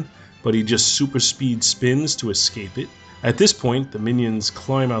Superman, but he just super speed spins to escape it. At this point, the minions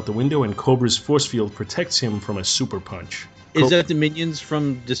climb out the window and Cobra's force field protects him from a super punch. Is that the minions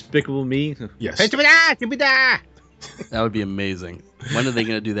from Despicable Me? Yes. That would be amazing. When are they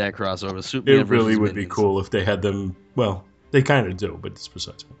going to do that crossover? Superman It really versus would be minions. cool if they had them. Well, they kind of do, but it's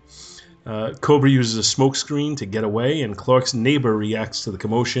besides the point. Cobra uses a smoke screen to get away, and Clark's neighbor reacts to the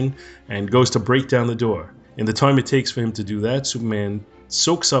commotion and goes to break down the door. In the time it takes for him to do that, Superman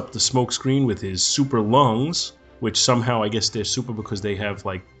soaks up the smoke screen with his super lungs, which somehow I guess they're super because they have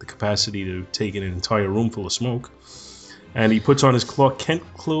like the capacity to take in an entire room full of smoke. And he puts on his Clark Kent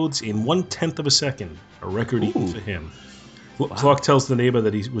clothes in 1/10 of a second, a record even for him. Clark tells the neighbor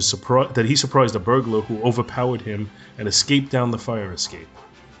that he surprised a burglar who overpowered him and escaped down the fire escape.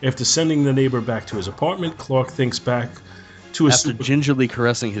 After sending the neighbor back to his apartment, Clark thinks back to a After gingerly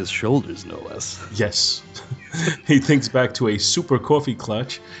caressing his shoulders, no less. Yes. He thinks back to a super coffee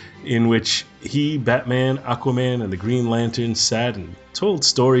clutch in which he, Batman, Aquaman, and the Green Lantern sat and told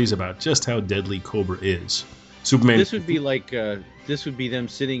stories about just how deadly Cobra is. Superman. This would be like this would be them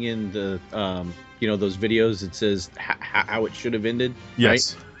sitting in the those videos that says how it should have ended.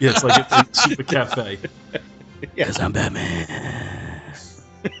 Yes. Right? Yes, like a super cafe. Because I'm Batman.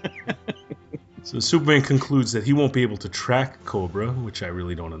 So Superman concludes that he won't be able to track Cobra, which I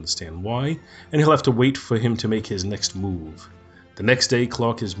really don't understand why, and he'll have to wait for him to make his next move. The next day,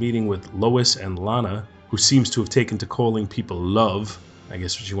 Clark is meeting with Lois and Lana, who seems to have taken to calling people love. I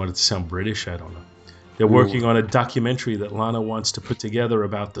guess she wanted to sound British, I don't know. They're working on a documentary that Lana wants to put together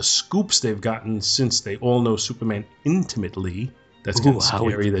about the scoops they've gotten since they all know Superman intimately. That's kind of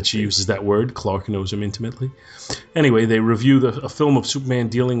scary that she uses that word. Clark knows him intimately. Anyway, they review a film of Superman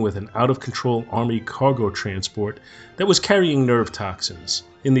dealing with an out-of-control army cargo transport that was carrying nerve toxins.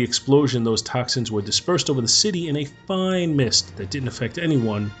 In the explosion, those toxins were dispersed over the city in a fine mist that didn't affect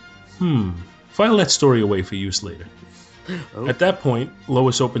anyone. File that story away for use later. Oh. At that point,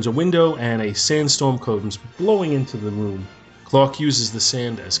 Lois opens a window and a sandstorm comes blowing into the room. Clark uses the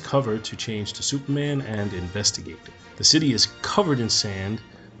sand as cover to change to Superman and investigate. The city is covered in sand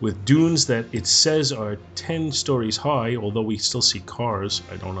with dunes that it says are 10 stories high, although we still see cars.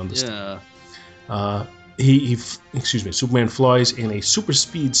 I don't understand. Yeah. Superman flies in a super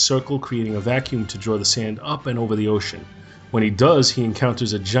speed circle, creating a vacuum to draw the sand up and over the ocean. When he does, he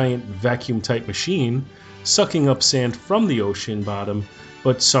encounters a giant vacuum-type machine, sucking up sand from the ocean bottom,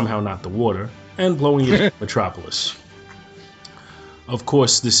 but somehow not the water, and blowing it into Metropolis. Of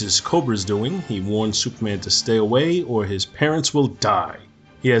course, this is Cobra's doing. He warns Superman to stay away or his parents will die.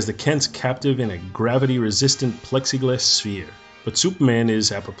 He has the Kents captive in a gravity-resistant plexiglass sphere. But Superman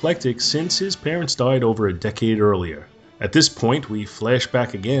is apoplectic since his parents died over a decade earlier. At this point, we flash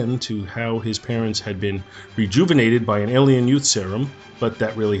back again to how his parents had been rejuvenated by an alien youth serum, but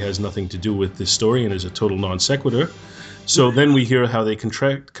that really has nothing to do with this story and is a total non sequitur. So then we hear how they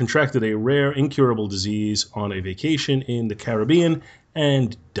contracted a rare, incurable disease on a vacation in the Caribbean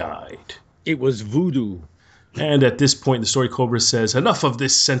and died. It was voodoo. And at this point, the story Cobra says, enough of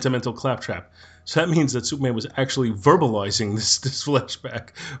this sentimental claptrap. So that means that Superman was actually verbalizing this flashback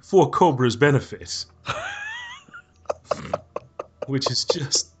for Cobra's benefit. Which is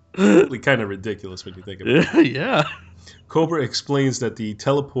just really kind of ridiculous when you think about it. Yeah. Cobra explains that the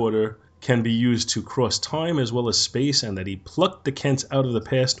teleporter can be used to cross time as well as space, and that he plucked the Kents out of the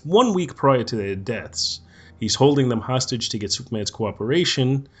past 1 week prior to their deaths. He's holding them hostage to get Superman's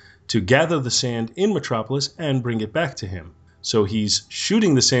cooperation to gather the sand in Metropolis and bring it back to him. So he's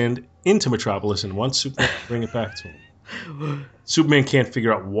shooting the sand into Metropolis and wants Superman to bring it back to him. Superman can't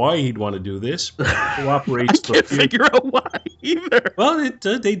figure out why he'd want to do this, but cooperates. I can't figure out why either. Well,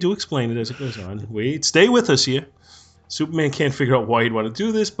 they do explain it as it goes on. Wait, stay with us here. Superman can't figure out why he'd want to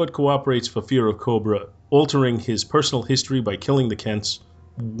do this, but cooperates for fear of Cobra altering his personal history by killing the Kents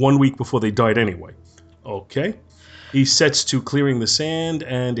 1 week before they died anyway. Okay. He sets to clearing the sand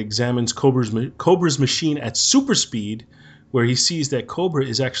and examines Cobra's machine at super speed, where he sees that Cobra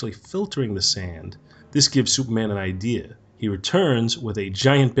is actually filtering the sand. This gives Superman an idea. He returns with a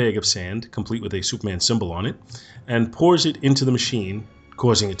giant bag of sand, complete with a Superman symbol on it, and pours it into the machine,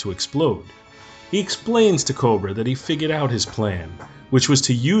 causing it to explode. He explains to Cobra that he figured out his plan, which was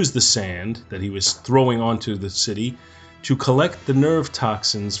to use the sand that he was throwing onto the city to collect the nerve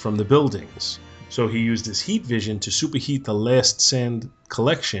toxins from the buildings. So he used his heat vision to superheat the last sand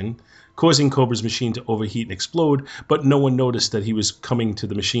collection, causing Cobra's machine to overheat and explode, but no one noticed that he was coming to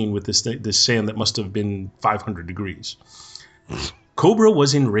the machine with this sand that must have been 500 degrees. Cobra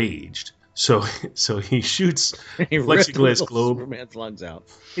was enraged, so he shoots a plexiglass globe. Superman's lungs out.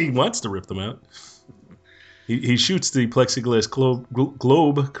 He wants to rip them out. He shoots the plexiglass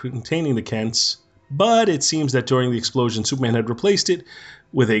globe containing the Kents, but it seems that during the explosion, Superman had replaced it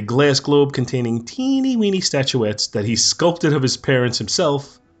with a glass globe containing teeny-weeny statuettes that he sculpted of his parents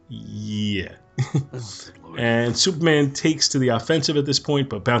himself. Yeah. And Superman takes to the offensive at this point,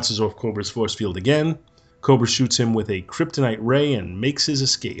 but bounces off Cobra's force field again. Cobra shoots him with a kryptonite ray and makes his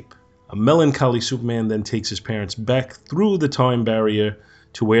escape. A melancholy Superman then takes his parents back through the time barrier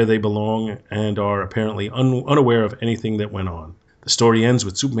to where they belong and are apparently unaware of anything that went on. The story ends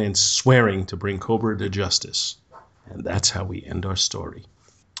with Superman swearing to bring Cobra to justice. And that's how we end our story.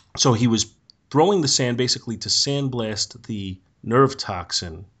 So he was throwing the sand basically to sandblast the nerve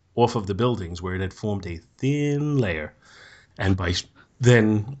toxin off of the buildings where it had formed a thin layer. And by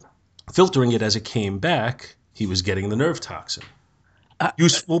then filtering it as it came back, he was getting the nerve toxin.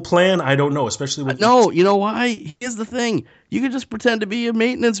 Useful plan? I don't know, especially with... No, you know why? Here's the thing. You could just pretend to be a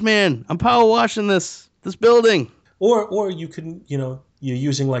maintenance man. I'm power washing this building. Or you can, you're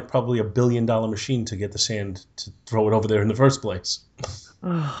using like probably $1 billion machine to get the sand to throw it over there in the first place.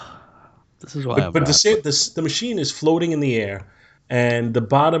 This is why But the machine is floating in the air, and the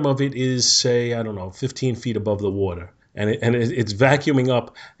bottom of it is, say, 15 feet above the water. And it's vacuuming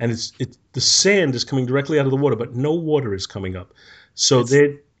up, and the sand is coming directly out of the water, but no water is coming up. So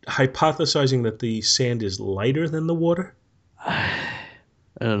they're hypothesizing that the sand is lighter than the water. I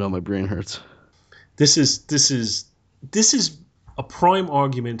don't know. My brain hurts. This is a prime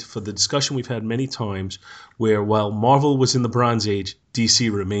argument for the discussion we've had many times, where while Marvel was in the Bronze Age,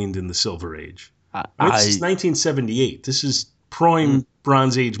 DC remained in the Silver Age. This is 1978. This is prime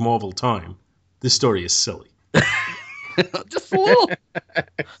Bronze Age Marvel time. This story is silly. Just a little.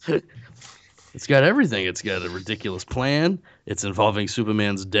 It's got everything. It's got a ridiculous plan. It's involving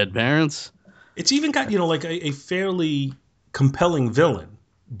Superman's dead parents. It's even got, like a fairly compelling villain,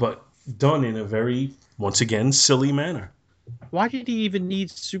 but done in a very, once again, silly manner. Why did he even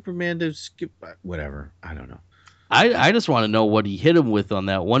need Superman to skip? Whatever. I don't know. I just want to know what he hit him with on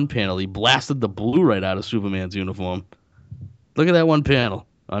that one panel. He blasted the blue right out of Superman's uniform. Look at that one panel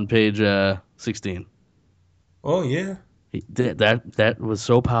on page 16. Oh, yeah. That was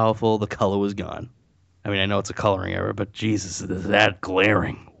so powerful, the color was gone. I mean, I know it's a coloring error, but Jesus, is that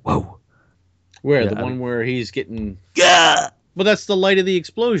glaring. Whoa. Where? Yeah, the one where he's getting... Yeah. Well, that's the light of the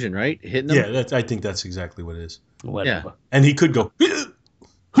explosion, right? Hitting him? Yeah, I think that's exactly what it is. Whatever. Yeah. And he could go...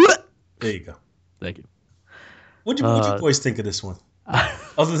 There you go. Thank you. What'd you boys think of this one?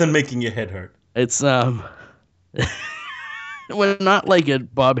 Other than making your head hurt. It's, well, not like a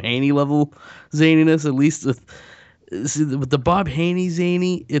Bob Haney level zaniness, at least with the Bob Haney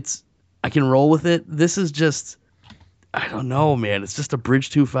zany, I can roll with it. This is just, I don't know, man. It's just a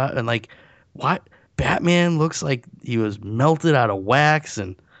bridge too far. And like, what? Batman looks like he was melted out of wax,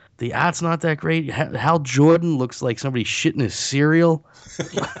 and the art's not that great. Hal Jordan looks like somebody shitting his cereal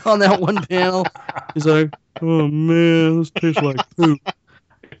on that one panel. He's like, oh man, this tastes like poop.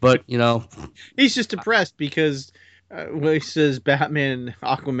 But, He's just depressed because he says Batman,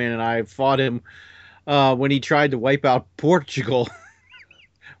 Aquaman, and I fought him when he tried to wipe out Portugal.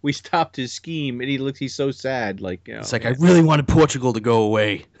 We stopped his scheme, and he's so sad. Like, it's like, I really wanted Portugal to go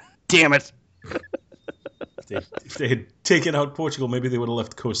away. Damn it. If they had taken out Portugal, maybe they would have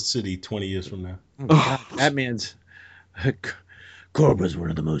left Coast City 20 years from now. Oh, God, Batman's Cobra's one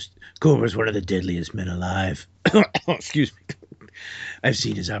of the deadliest men alive. Excuse me. I've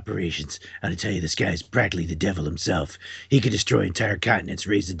seen his operations. And I tell you, this guy's practically the devil himself. He could destroy entire continents,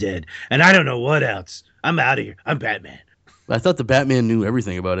 raise the dead, and I don't know what else. I'm out of here. I'm Batman. I thought the Batman knew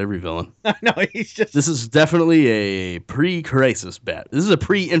everything about every villain. No, he's just... This is definitely a pre-crisis Bat. This is a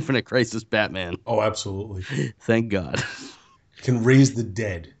pre-Infinite Crisis Batman. Oh, absolutely. Thank God. Can raise the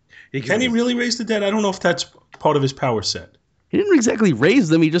dead. Can he really raise the dead? I don't know if that's part of his power set. He didn't exactly raise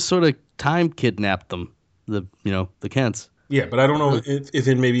them. He just sort of time kidnapped them. The Kents. Yeah, but I don't know if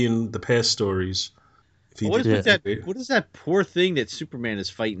maybe in the past stories. If he What did is that poor thing that Superman is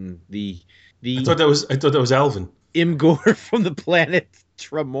fighting? I thought that was Alvin. Imgur from the planet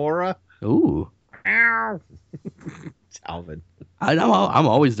Tremora. Ooh. Ow. It's Alvin. I'm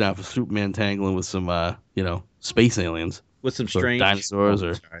always down for Superman tangling with some space aliens. With some Or strange dinosaurs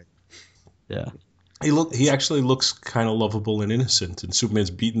or sorry. yeah. He actually looks kind of lovable and innocent, and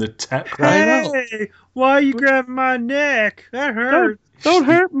Superman's beating the crap out. Hey, why are you grabbing my neck? That hurts. Don't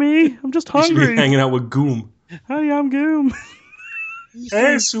hurt me. I'm just He should be hungry. hanging out with Goom. Hey, I'm Goom.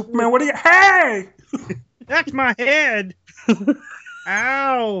 Hey, Superman, what are you? Hey! That's my head.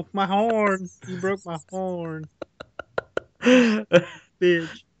 Ow, my horn. You broke my horn.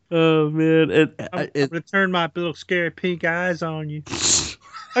 Bitch. Oh man, I'm gonna turn my little scary pink eyes on you.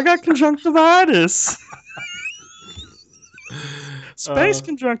 I got conjunctivitis. Space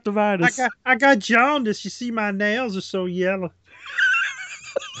conjunctivitis. I got jaundice. You see, my nails are so yellow.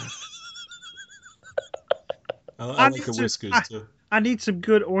 I like the whiskers too. I need some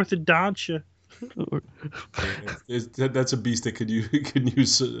good orthodontia. That's a beast that could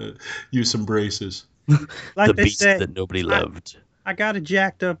use some braces. Like the they beast say, that nobody loved. I got a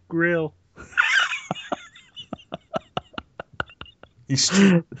jacked up grill.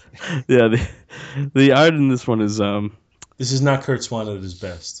 Yeah, the art in this one is This is not Kurt Swan at his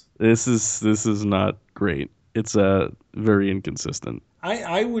best. This is not great. It's very inconsistent.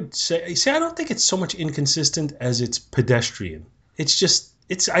 I would say I don't think it's so much inconsistent as it's pedestrian.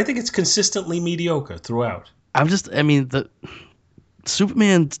 I think it's consistently mediocre throughout. The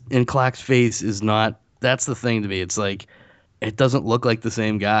Superman in Clark's face is not. That's the thing to me. It's like it doesn't look like the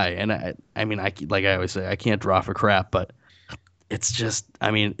same guy. And I like I always say, I can't draw for crap, but it's just.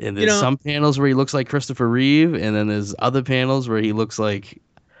 And there's some panels where he looks like Christopher Reeve, and then there's other panels where he looks like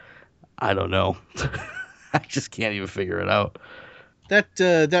I don't know. I just can't even figure it out.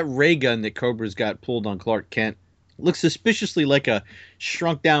 That ray gun that Cobra's got pulled on Clark Kent looks suspiciously like a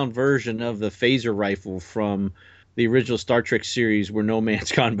shrunk down version of the phaser rifle from the original Star Trek series where No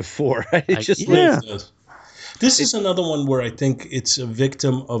Man's Gone Before. This is another one where I think it's a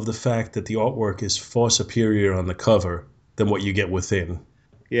victim of the fact that the artwork is far superior on the cover than what you get within.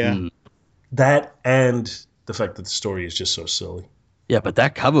 Yeah. That and the fact that the story is just so silly. Yeah, but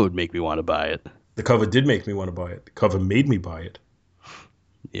that cover would make me want to buy it. The cover did make me want to buy it. The cover made me buy it.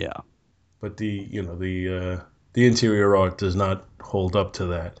 Yeah. But the interior art does not hold up to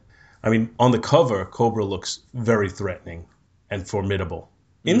that. On the cover, Cobra looks very threatening and formidable.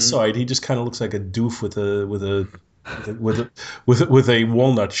 Mm-hmm. Inside, he just kind of looks like a doof with a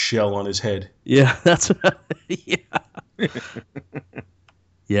walnut shell on his head. Yeah, that's yeah.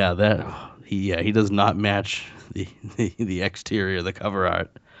 Yeah, he does not match the exterior, the cover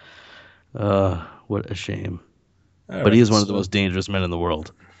art. What a shame. But he is one of the most dangerous men in the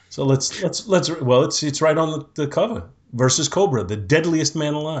world. So it's right on the cover. Versus Cobra, the deadliest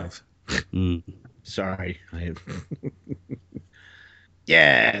man alive. Sorry.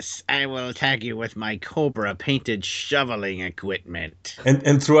 Yes, I will attack you with my Cobra painted shoveling equipment.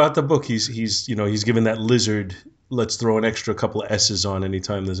 And throughout the book, he's given that lizard. Let's throw an extra couple of S's on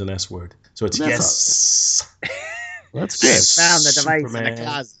anytime there's an S word. So it's yes. That's good. I found the device in the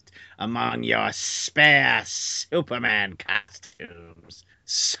closet among your spare Superman costumes.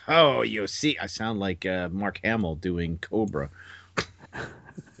 So you see, I sound like Mark Hamill doing Cobra.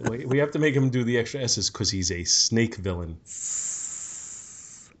 We have to make him do the extra S's because he's a snake villain.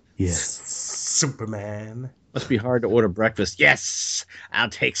 Yes. Superman. Must be hard to order breakfast. Yes, I'll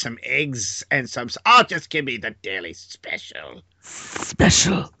take some eggs and some. Oh, just give me the daily special.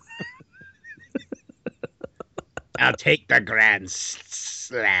 Special. I'll take the grand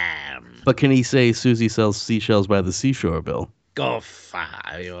slam. But can he say Susie sells seashells by the seashore, Bill? Go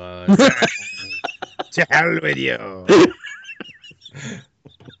fire. To hell with you.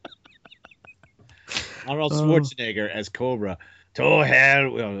 Arnold Schwarzenegger as Cobra. To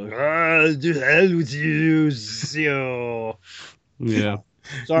hell with you. Yeah.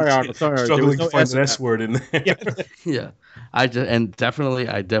 Sorry, Arnold. Sorry, Struggling to find an S word in there. Yeah. I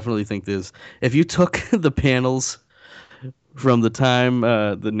definitely think there's. If you took the panels from the time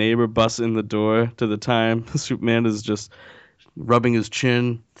the neighbor busts in the door to the time Superman is just rubbing his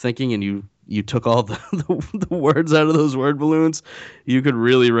chin, thinking, and you took all the words out of those word balloons, you could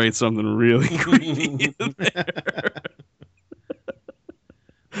really write something really creepy in there.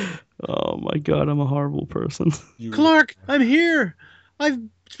 Oh my God, I'm a horrible person. Clark, I'm here.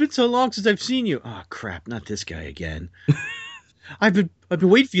 It's been so long since I've seen you. Oh crap, not this guy again. I've been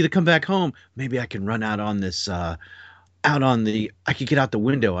waiting for you to come back home. Maybe I can run out on this I could get out the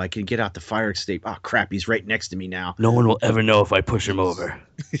window. I can get out the fire escape. Oh crap, he's right next to me now. No one will ever know if I push him over.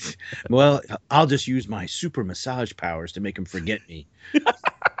 Well, I'll just use my super massage powers to make him forget me.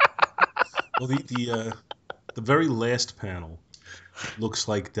 Well, the very last panel looks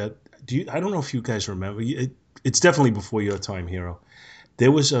like that. I don't know if you guys remember. It's definitely before your time, Hero.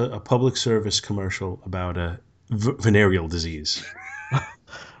 There was a public service commercial about a venereal disease.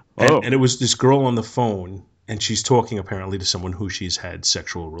 And it was this girl on the phone, and she's talking apparently to someone who she's had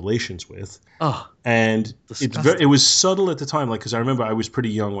sexual relations with. Oh, and disgusting. it was subtle at the time, like, because I remember I was pretty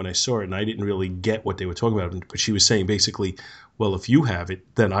young when I saw it, and I didn't really get what they were talking about. But she was saying basically, well, if you have it,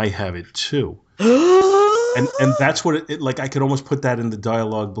 then I have it too. and that's what it like. I could almost put that in the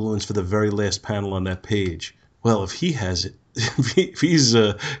dialogue balloons for the very last panel on that page. Well, if he has it, if he's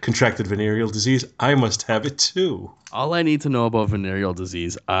contracted venereal disease, I must have it too. All I need to know about venereal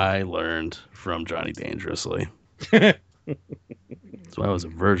disease, I learned from Johnny Dangerously. That's why I was a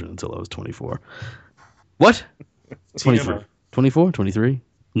virgin until I was 24. What? 23. 24? 23?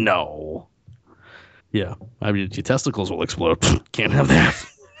 No. Yeah. I mean, your testicles will explode. Can't have that.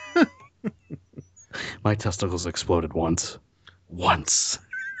 My testicles exploded once. Once.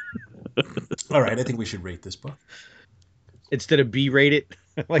 All right, I think we should rate this book. Instead of B rated,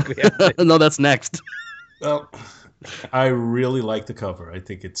 like we have to. No, that's next. Well, I really like the cover. I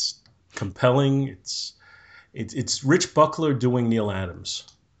think it's compelling. It's Rich Buckler doing Neil Adams.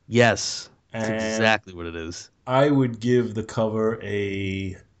 Yes, that's And exactly what it is. I would give the cover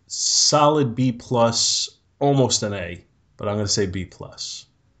a solid B plus, almost an A, but I'm going to say B plus.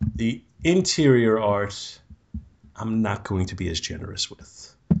 The interior art, I'm not going to be as generous with.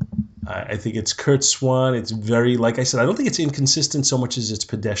 I think it's Kurt Swan. It's very, like I said, I don't think it's inconsistent so much as it's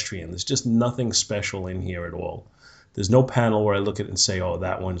pedestrian. There's just nothing special in here at all. There's no panel where I look at it and say, oh,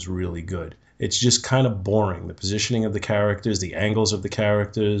 that one's really good. It's just kind of boring. The positioning of the characters, the angles of the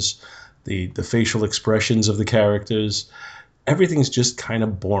characters, the facial expressions of the characters, everything's just kind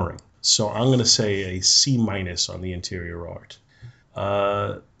of boring. So I'm going to say a C minus on the interior art.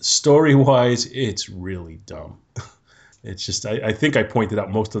 Story-wise, it's really dumb. It's just, I think I pointed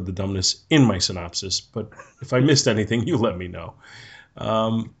out most of the dumbness in my synopsis, but if I missed anything, you let me know.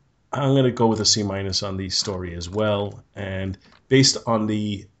 I'm going to go with a C minus on the story as well. And based on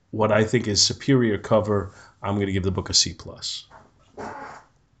what I think is superior cover, I'm going to give the book a C plus.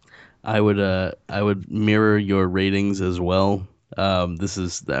 I would mirror your ratings as well.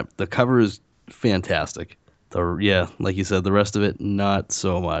 The cover is fantastic. Like you said, the rest of it not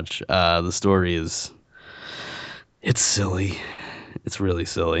so much. The story it's silly. It's really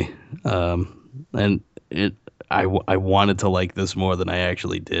silly. And I wanted to like this more than I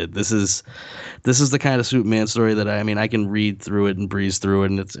actually did. This is the kind of Superman story that I can read through it and breeze through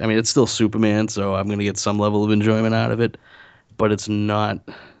it, and it's still Superman, so I'm gonna get some level of enjoyment out of it, but it's not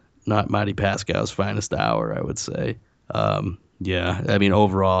Marty Pascal's finest hour, I would say.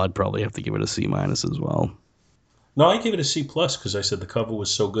 Overall, I'd probably have to give it a C minus as well. No, I gave it a C plus because I said the cover was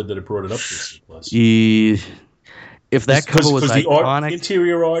so good that it brought it up to a C plus. If that cover was iconic, the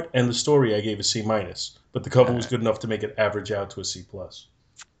interior art and the story, I gave a C minus, but the cover was good enough to make it average out to a C plus.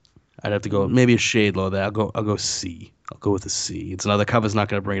 I'd have to go maybe a shade lower there. I'll go C. I'll go with a C. It's another cover's not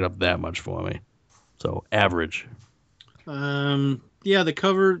going to bring it up that much for me. So average. The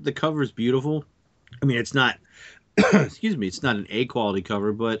cover is beautiful. I mean, it's not excuse me, it's not an A quality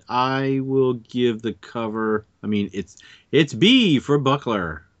cover, but I will give the cover, it's B for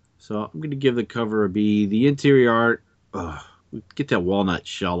Buckler. So I'm going to give the cover a B. The interior art, get that walnut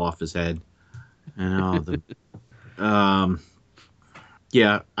shell off his head. I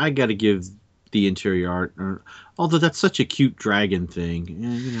got to give the interior art. Although that's such a cute dragon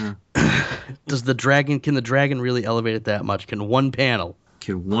thing. Can the dragon really elevate it that much? Can one panel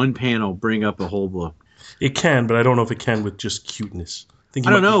bring up a whole book? It can, but I don't know if it can with just cuteness. I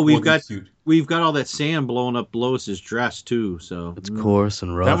don't know. We've got all that sand blowing up Lois's dress too, so it's coarse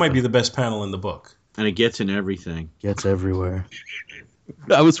and rough. That might be the best panel in the book. And it gets in everything. Gets everywhere.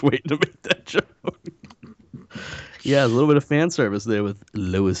 I was waiting to make that joke. Yeah, a little bit of fan service there with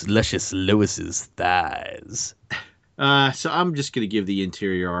luscious Lois's thighs. So I'm just gonna give the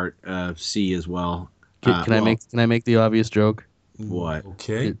interior art C as well. Can I make the obvious joke? What?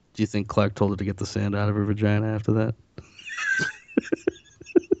 Okay. Do you think Clark told her to get the sand out of her vagina after that?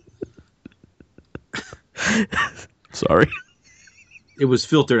 Sorry. It was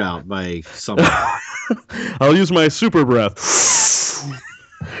filtered out by someone. I'll use my super breath.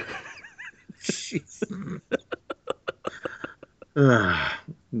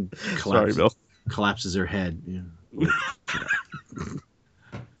 Sorry, Bill. Collapses her head. Yeah.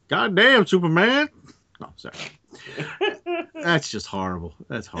 God damn, Superman! Oh, sorry. That's just horrible.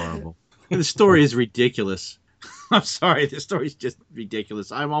 That's horrible. The story is ridiculous. I'm sorry. The story is just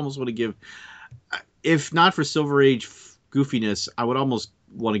ridiculous. I almost want to give, if not for Silver Age goofiness, I would almost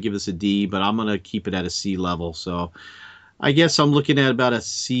want to give this a D, but I'm going to keep it at a C level. So I guess I'm looking at about a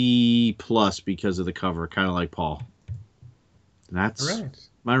C plus because of the cover, kind of like Paul. And that's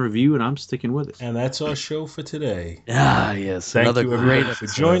my review, and I'm sticking with it. And that's our show for today. Ah, yes. Thank Another you, great everybody, for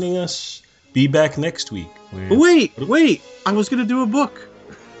episode. joining us. Be back next week. Wait! I was going to do a book.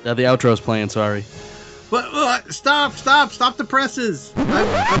 The outro's playing, sorry. But stop the presses.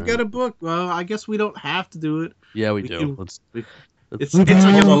 I've got a book. Well, I guess we don't have to do it. Yeah, we do. It's like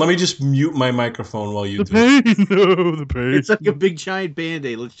Hold on, let me just mute my microphone while you do it. No, the pain. it's like a big giant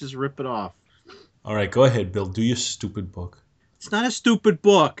Band-Aid. Let's just rip it off. All right, go ahead, Bill. Do your stupid book. It's not a stupid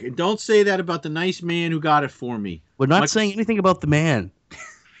book. And don't say that about the nice man who got it for me. We're not saying anything about the man.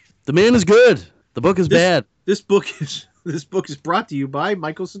 The man is good. The book is bad. This book is brought to you by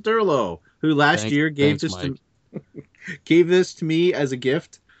Michael Soturlo, who last year gave this to me as a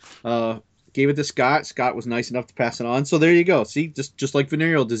gift. Gave it to Scott. Scott was nice enough to pass it on. So there you go. See, just like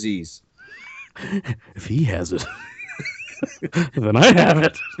venereal disease. If he has it, then I have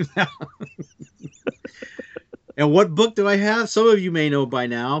it. And what book do I have? Some of you may know by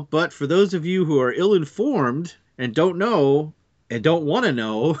now, but for those of you who are ill-informed and don't know and don't want to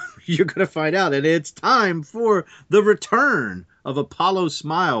know, you're going to find out. And it's time for the return of Apollo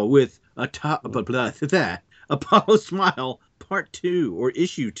Smile with Apollo Smile Part 2 or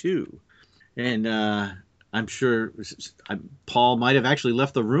Issue 2. And I'm sure Paul might have actually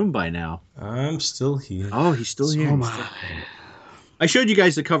left the room by now. I'm still here. Oh, he's still here. I showed you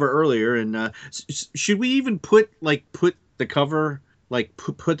guys the cover earlier, and should we even put the cover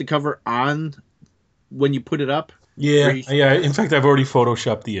put the cover on when you put it up? Yeah. In fact, I've already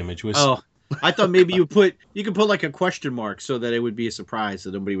photoshopped the image. I thought maybe you could put like a question mark so that it would be a surprise,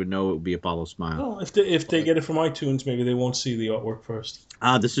 so nobody would know it would be Apollo Smile. Well, if they get it from iTunes, maybe they won't see the artwork first.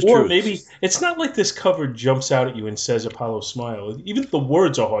 This is true. Or maybe it's not like this cover jumps out at you and says Apollo Smile. Even the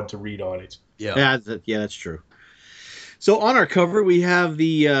words are hard to read on it. Yeah, that's true. So on our cover we have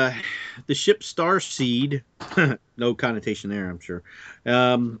the ship Starseed, no connotation there, I'm sure,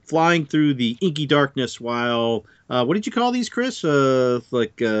 flying through the inky darkness while what did you call these, Chris?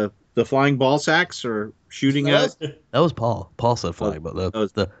 The flying ball sacks or shooting at? That was Paul. Paul said flying, but Paul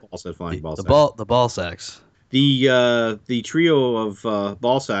said flying ball sacks. The ball sacks. The trio of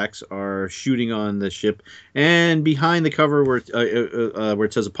ball sacks are shooting on the ship, and behind the cover where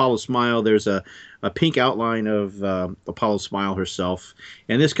it says Apollo Smile, there's a pink outline of Apollo Smile herself,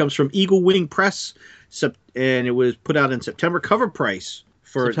 and this comes from Eagle Wing Press, and it was put out in September. Cover price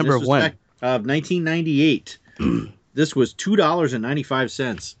for September of when? Of 1998. This was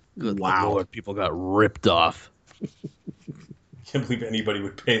 $2.95. Good Lord, people got ripped off. Can't believe anybody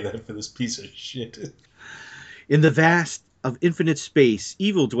would pay that for this piece of shit. In the vast of infinite space,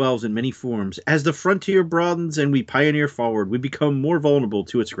 evil dwells in many forms. As the frontier broadens and we pioneer forward, we become more vulnerable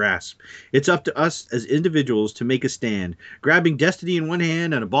to its grasp. It's up to us as individuals to make a stand, grabbing destiny in one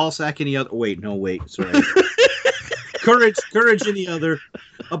hand and a ball sack in the other. Sorry. Courage in the other.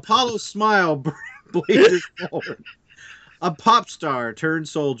 Apollo Smile blazes forward. A pop star turned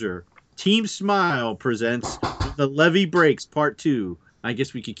soldier. Team Smile presents The Levee Breaks Part 2. I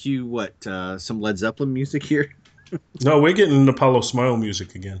guess we could cue some Led Zeppelin music here. No, we're getting Apollo Smile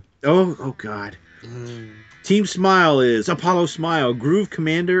music again. Oh God. Team Smile is Apollo Smile, Groove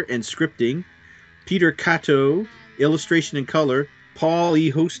Commander and Scripting, Peter Cato, Illustration and Color, Paul E.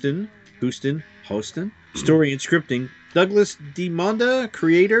 Houston, Story and Scripting, Douglas DeMonda,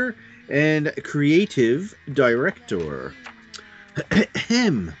 Creator and Creative Director.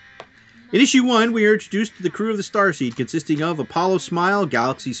 In Issue 1, we are introduced to the crew of the Starseed, consisting of Apollo Smile,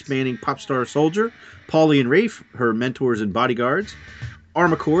 galaxy-spanning pop star soldier, Paulie and Rafe, her mentors and bodyguards,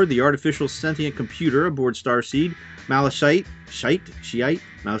 Armacord, the artificial sentient computer aboard Starseed, Malachite,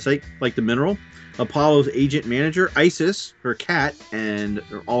 like the mineral, Apollo's agent manager, Isis, her cat and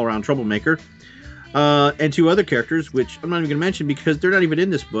all-around troublemaker, And 2 other characters, which I'm not even going to mention because they're not even in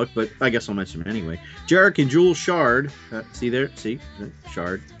this book, but I guess I'll mention them anyway. Jarek and Jewel Shard. See there? See?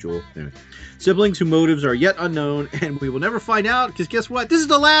 Shard, Jewel. Anyway. Siblings whose motives are yet unknown, and we will never find out because guess what? This is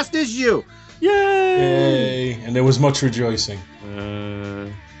the last issue! Yay! And there was much rejoicing.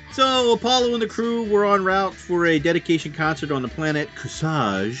 So Apollo and the crew were en route for a dedication concert on the planet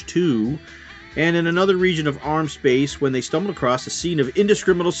Kusaj 2, and in another region of armed space when they stumbled across a scene of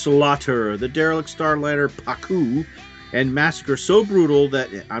indiscriminate slaughter. The derelict Starliner Paku and massacre so brutal that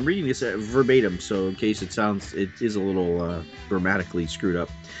I'm reading this verbatim, so in case it is a little grammatically screwed up.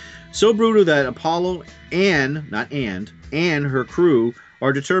 So brutal that Apollo and her crew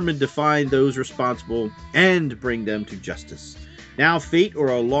are determined to find those responsible and bring them to justice. Now, fate or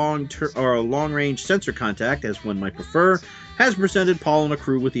a long-range sensor contact, as one might prefer, has presented Paul and the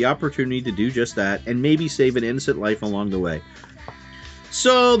crew with the opportunity to do just that and maybe save an innocent life along the way.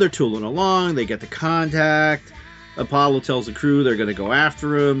 So they're tooling along. They get the contact. Apollo tells the crew they're going to go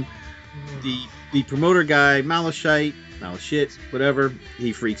after him. The promoter guy, Malachite, whatever,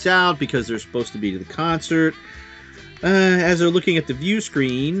 he freaks out because they're supposed to be to the concert. As they're looking at the view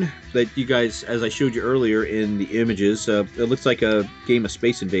screen that you guys, as I showed you earlier in the images, it looks like a game of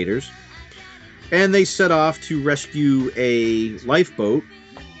Space Invaders. And they set off to rescue a lifeboat.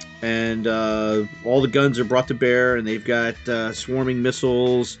 And all the guns are brought to bear, and they've got swarming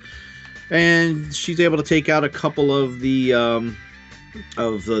missiles. And she's able to take out a couple of the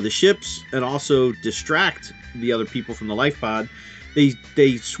ships and also distract the other people from the life pod.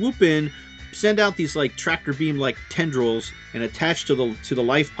 They swoop in, send out these like tractor beam like tendrils and attach to the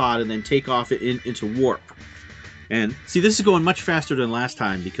life pod and then take off into warp. And see, this is going much faster than last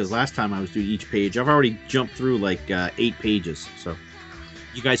time because last time I was doing each page. I've already jumped through like 8 pages, so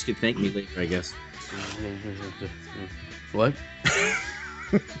you guys can thank me later, I guess. What?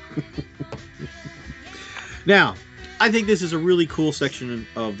 Now, I think this is a really cool section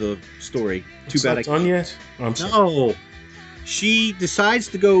of the story. Too It's bad not done yet? I'm sorry. No. She decides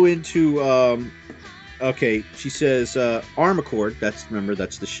to go into she says Armacord,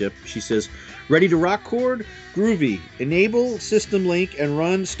 that's the ship. She says, ready to rock cord, groovy, enable system link and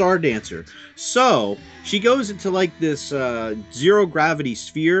run Star Dancer. So she goes into like this zero gravity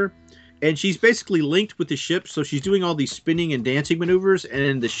sphere, and she's basically linked with the ship, so she's doing all these spinning and dancing maneuvers,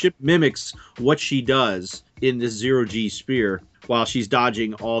 and the ship mimics what she does in this zero G sphere while she's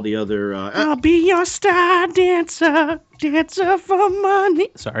dodging all the other I'll be your star dancer, dancer for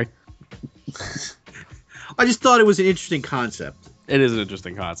money. Sorry. I just thought it was an interesting concept. It is an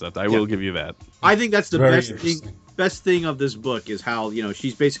interesting concept. I will give you that. I think that's the Very best thing of this book is how,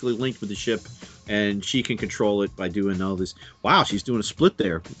 she's basically linked with the ship and she can control it by doing all this. Wow, she's doing a split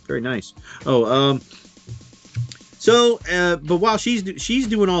there. Very nice. But while she's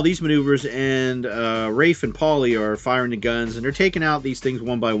doing all these maneuvers, and Rafe and Paulie are firing the guns, and they're taking out these things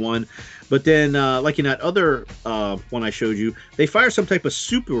one by one. But then, like in that other one I showed you, they fire some type of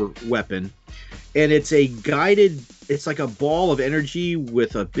super weapon, and it's it's like a ball of energy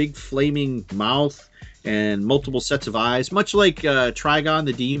with a big flaming mouth and multiple sets of eyes, much like Trigon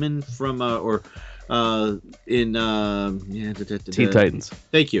the Demon from Teen Titans.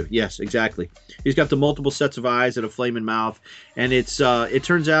 Thank you. Yes, exactly. He's got the multiple sets of eyes and a flaming mouth, and it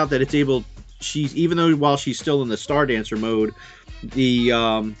turns out that it's able. Even though while she's still in the Star Dancer mode, this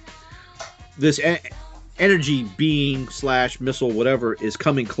energy being / missile whatever is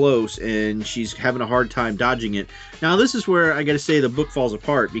coming close, and she's having a hard time dodging it. Now this is where I got to say the book falls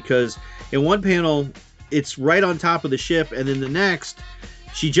apart, because in one panel it's right on top of the ship, and then the next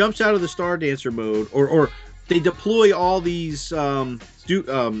she jumps out of the Star Dancer mode, or they deploy all these pods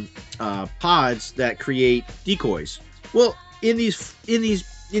that create decoys. Well, in these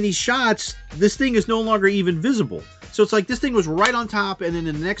shots, this thing is no longer even visible. So it's like this thing was right on top, and then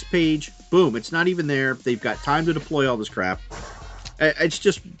in the next page, boom, it's not even there. They've got time to deploy all this crap. It's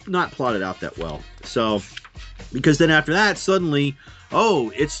just not plotted out that well. So, because then after that, suddenly,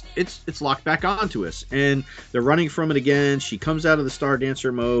 it's locked back onto us, and they're running from it again. She comes out of the Star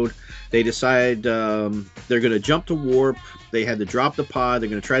Dancer mode. They decide they're going to jump to warp. They had to drop the pod. They're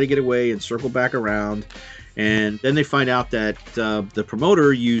going to try to get away and circle back around. And then they find out that the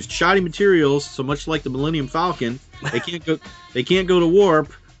promoter used shoddy materials, so much like the Millennium Falcon, they can't go to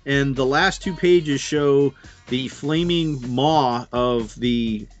warp. And the last 2 pages show the flaming maw of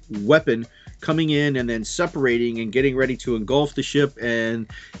the weapon coming in and then separating and getting ready to engulf the ship. And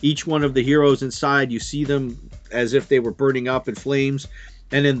each one of the heroes inside, you see them as if they were burning up in flames.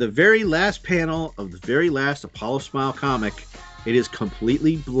 And in the very last panel of the very last Apollo Smile comic, it is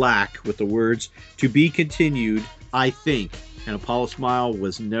completely black with the words, "To be continued, I think." And Apollo Smile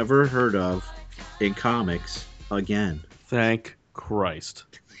was never heard of in comics again. Thank Christ.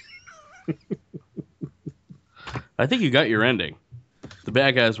 I think you got your ending. The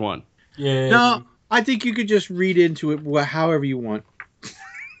bad guys won. Yeah. No, I think you could just read into it however you want.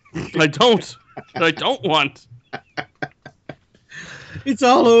 I don't. I don't want. It's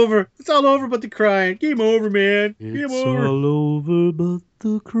all over. It's all over but the crying. Game over, man. Game over. All over but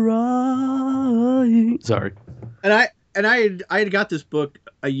the crying. Sorry. And I had got this book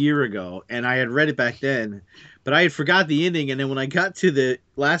a year ago, and I had read it back then, but I had forgot the ending. And then when I got to the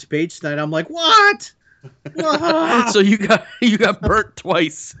last page tonight, I'm like, what? So you got burnt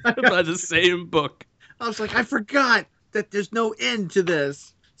twice by the same book. I was like, I forgot that there's no end to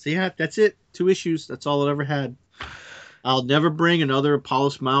this. So yeah, that's it. 2 issues. That's all it ever had. I'll never bring another Apollo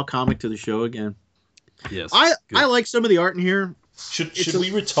Smile comic to the show again. Yes. I like some of the art in here. Should we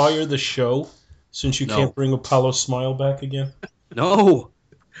retire the show since you can't bring Apollo Smile back again? No.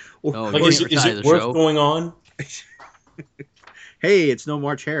 Like, is it worth going on? Hey, it's no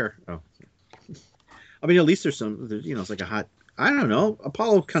March Hare. Oh. I mean, at least there's it's like a hot, I don't know,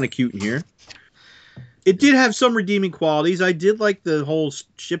 Apollo kind of cute in here. It did have some redeeming qualities. I did like the whole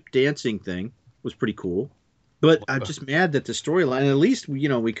ship dancing thing. It was pretty cool. But I'm just mad that the storyline, at least,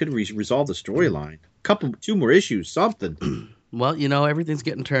 we could resolve the storyline. 2 more issues, something. Well, everything's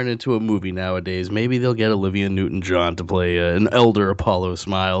getting turned into a movie nowadays. Maybe they'll get Olivia Newton-John to play an elder Apollo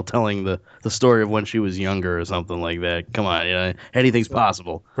Smile, telling the story of when she was younger or something like that. Come on, anything's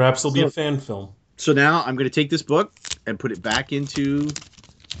possible. Perhaps there'll be a fan film. So now I'm going to take this book and put it back into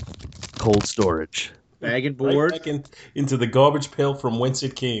cold storage. Bag and board. Right back into the garbage pail from whence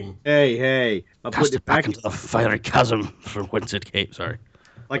it came. Hey. I'll put it back into the fiery chasm from whence it came. Sorry.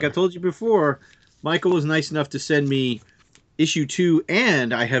 Like I told you before, Michael was nice enough to send me issue 2,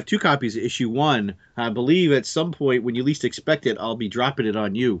 and I have 2 copies of issue 1. I believe at some point when you least expect it, I'll be dropping it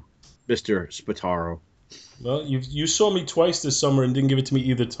on you, Mr. Spataro. Well, you saw me twice this summer and didn't give it to me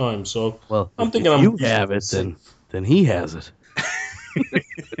either time, so I'm thinking you have it, then he has it.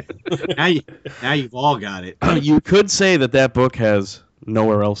 now you've all got it. You could say that book has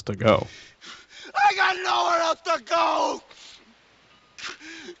nowhere else to go. I got nowhere else to go!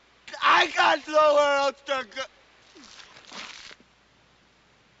 I got nowhere else to go!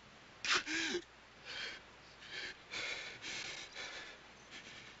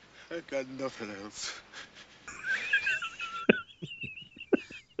 I got nothing else.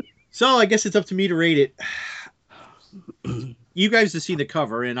 So I guess it's up to me to rate it. You guys have seen the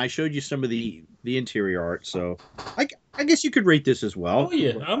cover, and I showed you some of the interior art, so I guess you could rate this as well. Oh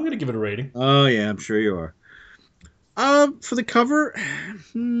yeah, I'm gonna give it a rating. Oh yeah, I'm sure you are. For the cover,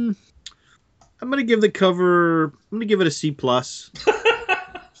 I'm gonna give it a C+.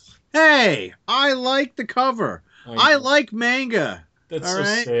 Hey, I like the cover. I like manga. That's all so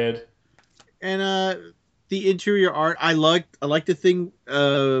right? Sad. And the interior art, I like the thing.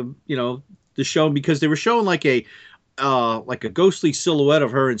 The show, because they were showing like a ghostly silhouette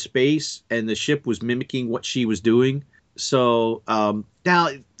of her in space, and the ship was mimicking what she was doing. So now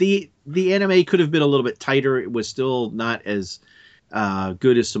the anime could have been a little bit tighter. It was still not as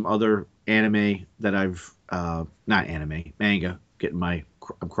good as some other anime that I've manga.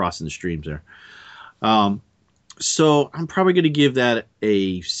 I'm crossing the streams there. So I'm probably going to give that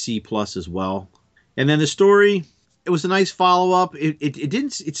a C+ as well. And then the story, it was a nice follow-up.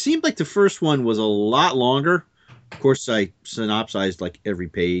 It seemed like the first one was a lot longer. Of course, I synopsized like every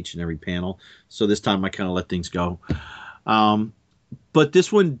page and every panel. So this time I kind of let things go. But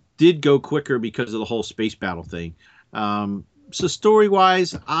this one did go quicker because of the whole space battle thing. So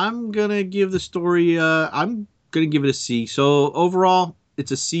story-wise, I'm going to give the story, I'm going to give it a C. So overall,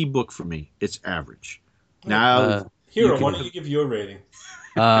 it's a C book for me. It's average. Now, Hero, why don't you give your rating?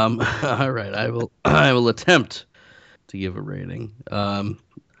 All right, I will attempt to give a rating.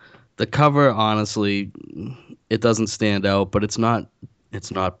 The cover, honestly, it doesn't stand out, but it's not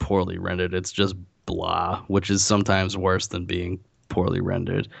poorly rendered. It's just blah, which is sometimes worse than being poorly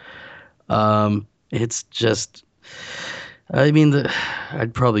rendered. It's just,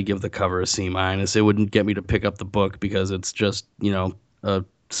 I'd probably give the cover a C-. It wouldn't get me to pick up the book because it's just, a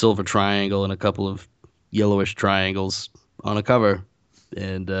silver triangle and a couple of yellowish triangles on a cover,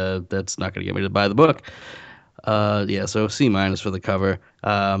 and that's not going to get me to buy the book. So C- for the cover.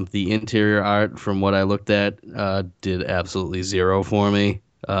 The interior art, from what I looked at, did absolutely 0 for me.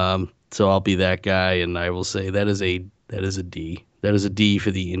 So I'll be that guy, and I will say that is a D. That is a D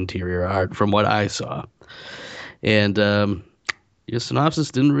for the interior art from what I saw. And your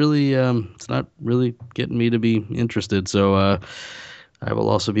synopsis didn't really, it's not really getting me to be interested. So I will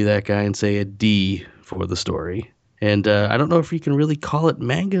also be that guy and say a D for the story. And I don't know if you can really call it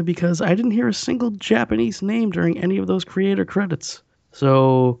manga because I didn't hear a single Japanese name during any of those creator credits.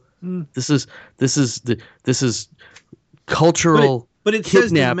 So this is cultural But it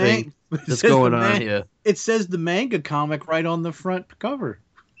says the kidnapping that's going on here. It says the manga comic right on the front cover.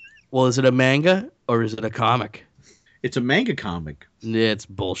 Well, is it a manga or is it a comic? It's a manga comic. Yeah, it's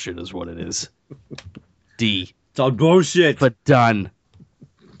bullshit is what it is. D. It's all bullshit. But done.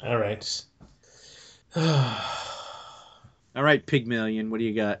 All right. All right, Pygmalion, what do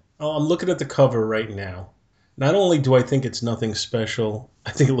you got? Oh, I'm looking at the cover right now. Not only do I think it's nothing special,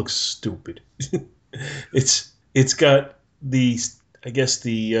 I think it looks stupid. It's got the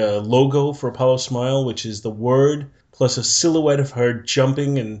logo for Apollo Smile, which is the word plus a silhouette of her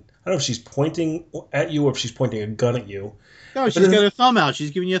jumping, and I don't know if she's pointing at you or if she's pointing a gun at you. No, she's got her thumb out.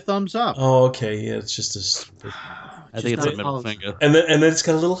 She's giving you a thumbs up. Oh, okay, yeah, it's just a stupid. I think it's a middle finger. And then it's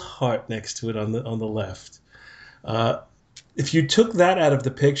got a little heart next to it on the left. If you took that out of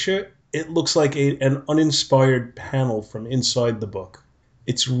the picture, it looks like an uninspired panel from inside the book.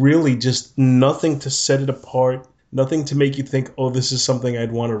 It's really just nothing to set it apart, nothing to make you think, oh, this is something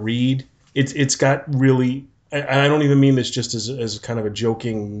I'd want to read. It's got really, I don't even mean this just as kind of a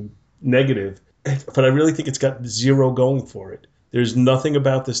joking negative, but I really think it's got zero going for it. There's nothing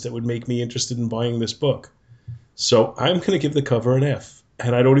about this that would make me interested in buying this book. So I'm going to give the cover an F.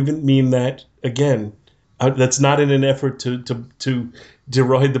 And I don't even mean that, again, that's not in an effort to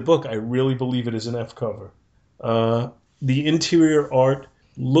deride the book. I really believe it is an F cover. The interior art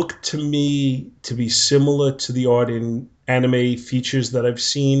looked to me to be similar to the art in anime features that I've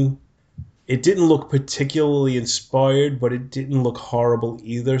seen. It didn't look particularly inspired, but it didn't look horrible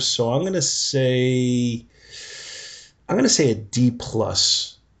either. So I'm going to say a D+.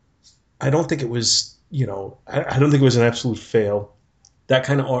 I don't think it was, I don't think it was an absolute fail. That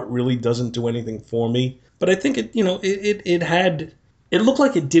kind of art really doesn't do anything for me. But I think it looked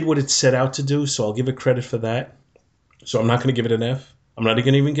like it did what it set out to do, so I'll give it credit for that. So I'm not going to give it an F. I'm not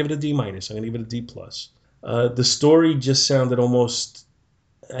going to even give it a D-. I'm going to give it a D+. The story just sounded almost,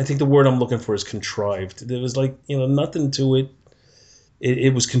 I think the word I'm looking for is contrived. There was nothing to it.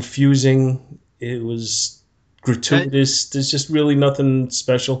 It was confusing. It was gratuitous. There's just really nothing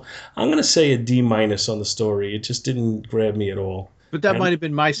special. I'm going to say a D- on the story. It just didn't grab me at all. But that might have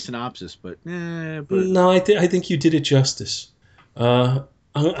been my synopsis, but... No, I think you did it justice. And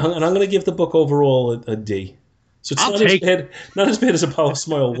I'm going to give the book overall a D. So it's not as bad as Apollo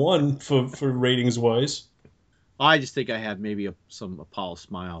Smile 1 for ratings-wise. I just think I had maybe some Apollo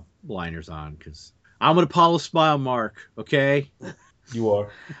Smile liners on, because I'm an Apollo Smile mark, okay? You are.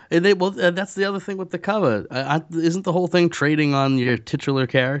 And that's the other thing with the cover. Isn't the whole thing trading on your titular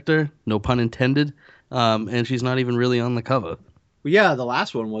character? No pun intended. And she's not even really on the cover. Well, yeah, the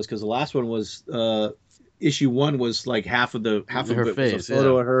last one was, because the last one was issue 1 was like half of her it face, was a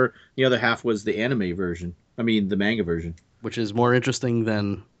photo of her. The other half was the anime version. I mean, the manga version, which is more interesting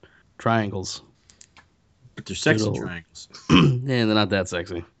than triangles. But they're sexy triangles. Yeah, they're not that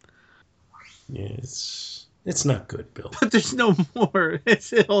sexy. Yeah, it's not good, Bill. But there's no more.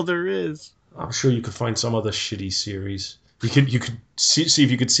 That's all there is. I'm sure you could find some other shitty series. You could see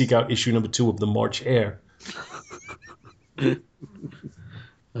if you could seek out issue number 2 of the March Hare. The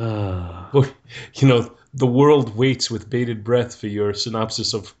world waits with bated breath for your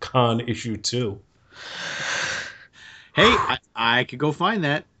synopsis of Khan issue 2. Hey, I could go find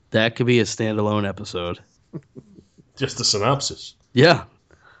that. That could be a standalone episode. Just the synopsis. Yeah.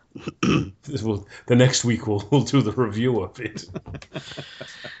 The next week we'll do the review of it.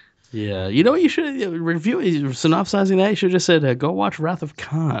 Yeah, you know what you should review synopsizing that. You should have just said, "Go watch Wrath of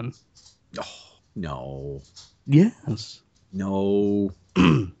Khan." Oh no. Yes. No.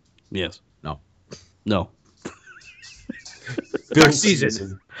 Yes. No. No. Dark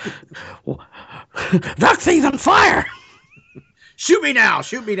season. Dark season fire. Shoot me now!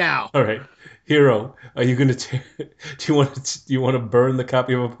 Shoot me now! All right, Hero. Are you gonna? Do you want to burn the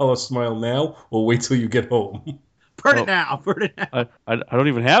copy of Apollo Smile now, or wait till you get home? Burn it now! Burn it now! I don't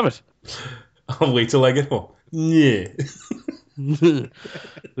even have it. I'll wait till I get home. Yeah.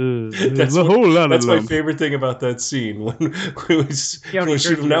 That's a whole lot that's of my lump. favorite thing about that scene when we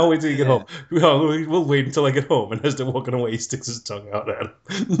shoot him now. Wait till you get home. We'll wait until I get home. And as they're walking away, he sticks his tongue out at him.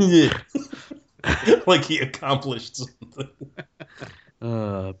 Yeah. Like he accomplished something.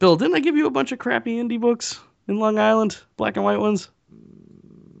 Bill, didn't I give you a bunch of crappy indie books in Long Island, black and white ones?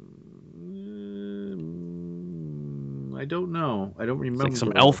 I don't know. I don't remember. Like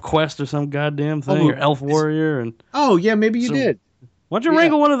some Elf Quest or some goddamn thing, or Elf Warrior, and yeah, maybe you did. Why don't you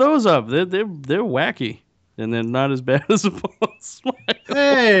wrangle one of those up? They're wacky, and they're not as bad as Apollo Smile.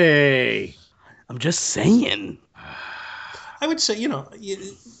 Hey, I'm just saying. I would say,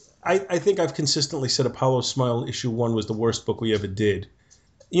 I think I've consistently said Apollo Smile issue 1 was the worst book we ever did.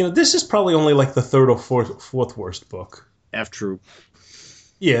 This is probably only like the third or fourth worst book. F Troop.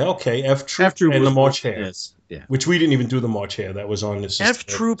 Yeah, okay. F Troop and the March Hare. Yes, yeah. Which we didn't even do the March Hare. That was on this. F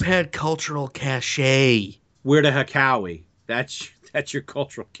Troop had cultural cachet. Where the Hakawi. That's your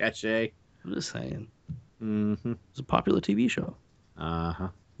cultural cachet. I'm just saying. Mm-hmm. It's a popular TV show. Uh-huh.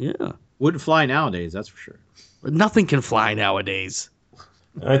 Yeah. Wouldn't fly nowadays, that's for sure. But nothing can fly nowadays.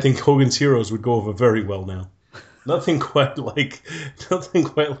 I think Hogan's Heroes would go over very well now. Nothing quite like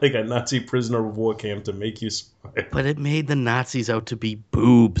a Nazi prisoner of war camp to make you smile. But it made the Nazis out to be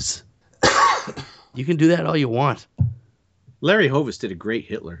boobs. You can do that all you want. Larry Hovis did a great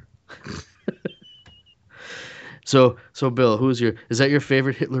Hitler. So Bill, is that your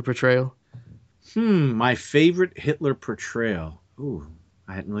favorite Hitler portrayal? My favorite Hitler portrayal. Ooh,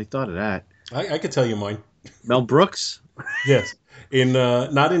 I hadn't really thought of that. I could tell you mine. Mel Brooks? Yes. In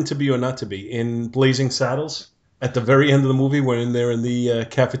not in To Be or Not to Be, in Blazing Saddles, at the very end of the movie when they're in the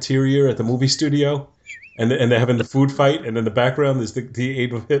cafeteria at the movie studio and they're having the food fight, and in the background is the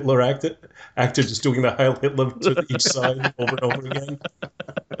Adolf Hitler actor just doing the Heil Hitler to each side over and over again.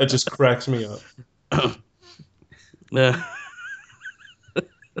 That just cracks me up. Yeah.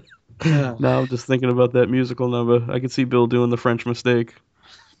 Now I'm just thinking about that musical number. I can see Bill doing the French mistake.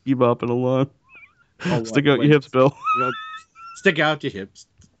 Bebopping along. Oh, Stick out your hips, Bill. Stick out your hips.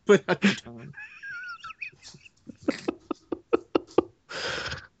 Put out your tongue.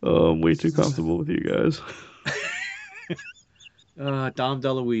 Oh, I'm way too comfortable with you guys. Dom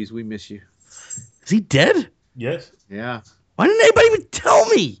DeLuise, we miss you. Is he dead? Yes. Yeah. Why didn't anybody even tell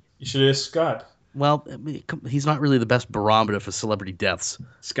me? You should ask Scott. Well, I mean, he's not really the best barometer for celebrity deaths.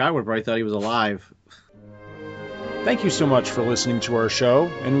 Scott would probably thought he was alive. Thank you so much for listening to our show,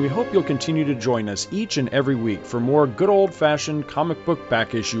 and we hope you'll continue to join us each and every week for more good old-fashioned comic book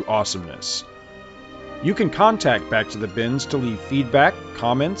back issue awesomeness. You can contact Back to the Bins to leave feedback,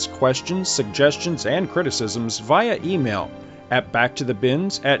 comments, questions, suggestions, and criticisms via email at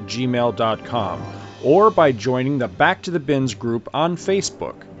backtothebins@gmail.com or by joining the Back to the Bins group on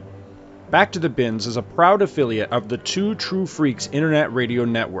Facebook. Back to the Bins is a proud affiliate of the Two True Freaks Internet Radio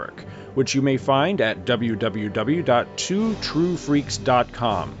Network, which you may find at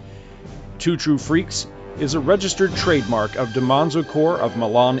www.twotruefreaks.com. Two True Freaks is a registered trademark of DiManzo Corps of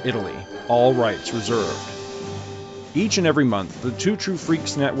Milan, Italy. All rights reserved. Each and every month, the Two True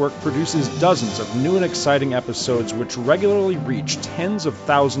Freaks Network produces dozens of new and exciting episodes which regularly reach tens of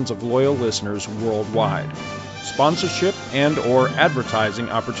thousands of loyal listeners worldwide. Sponsorship and or advertising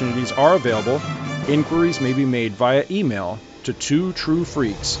opportunities are available. Inquiries may be made via email to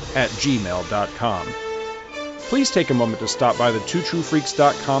twotruefreaks@gmail.com. Please take a moment to stop by the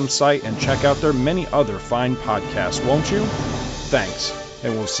twotruefreaks.com site and check out their many other fine podcasts, won't you? Thanks,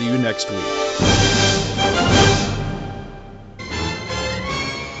 and we'll see you next week.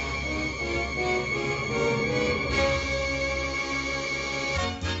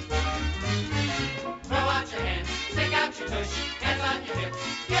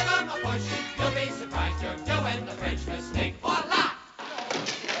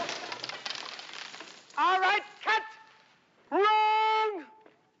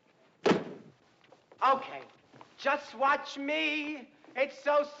 Just watch me. It's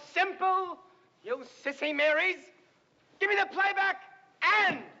so simple. You sissy Marys. Give me the playback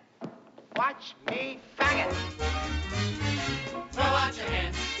and watch me faggot. Throw out your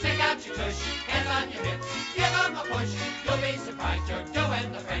hands, stick out your tush, hands on your hips, give 'em a push. You'll be surprised you're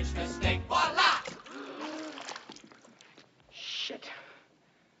doing the French mistake. Voila! Shit.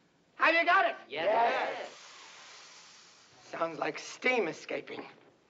 Have you got it? Yes. Sounds like steam escaping.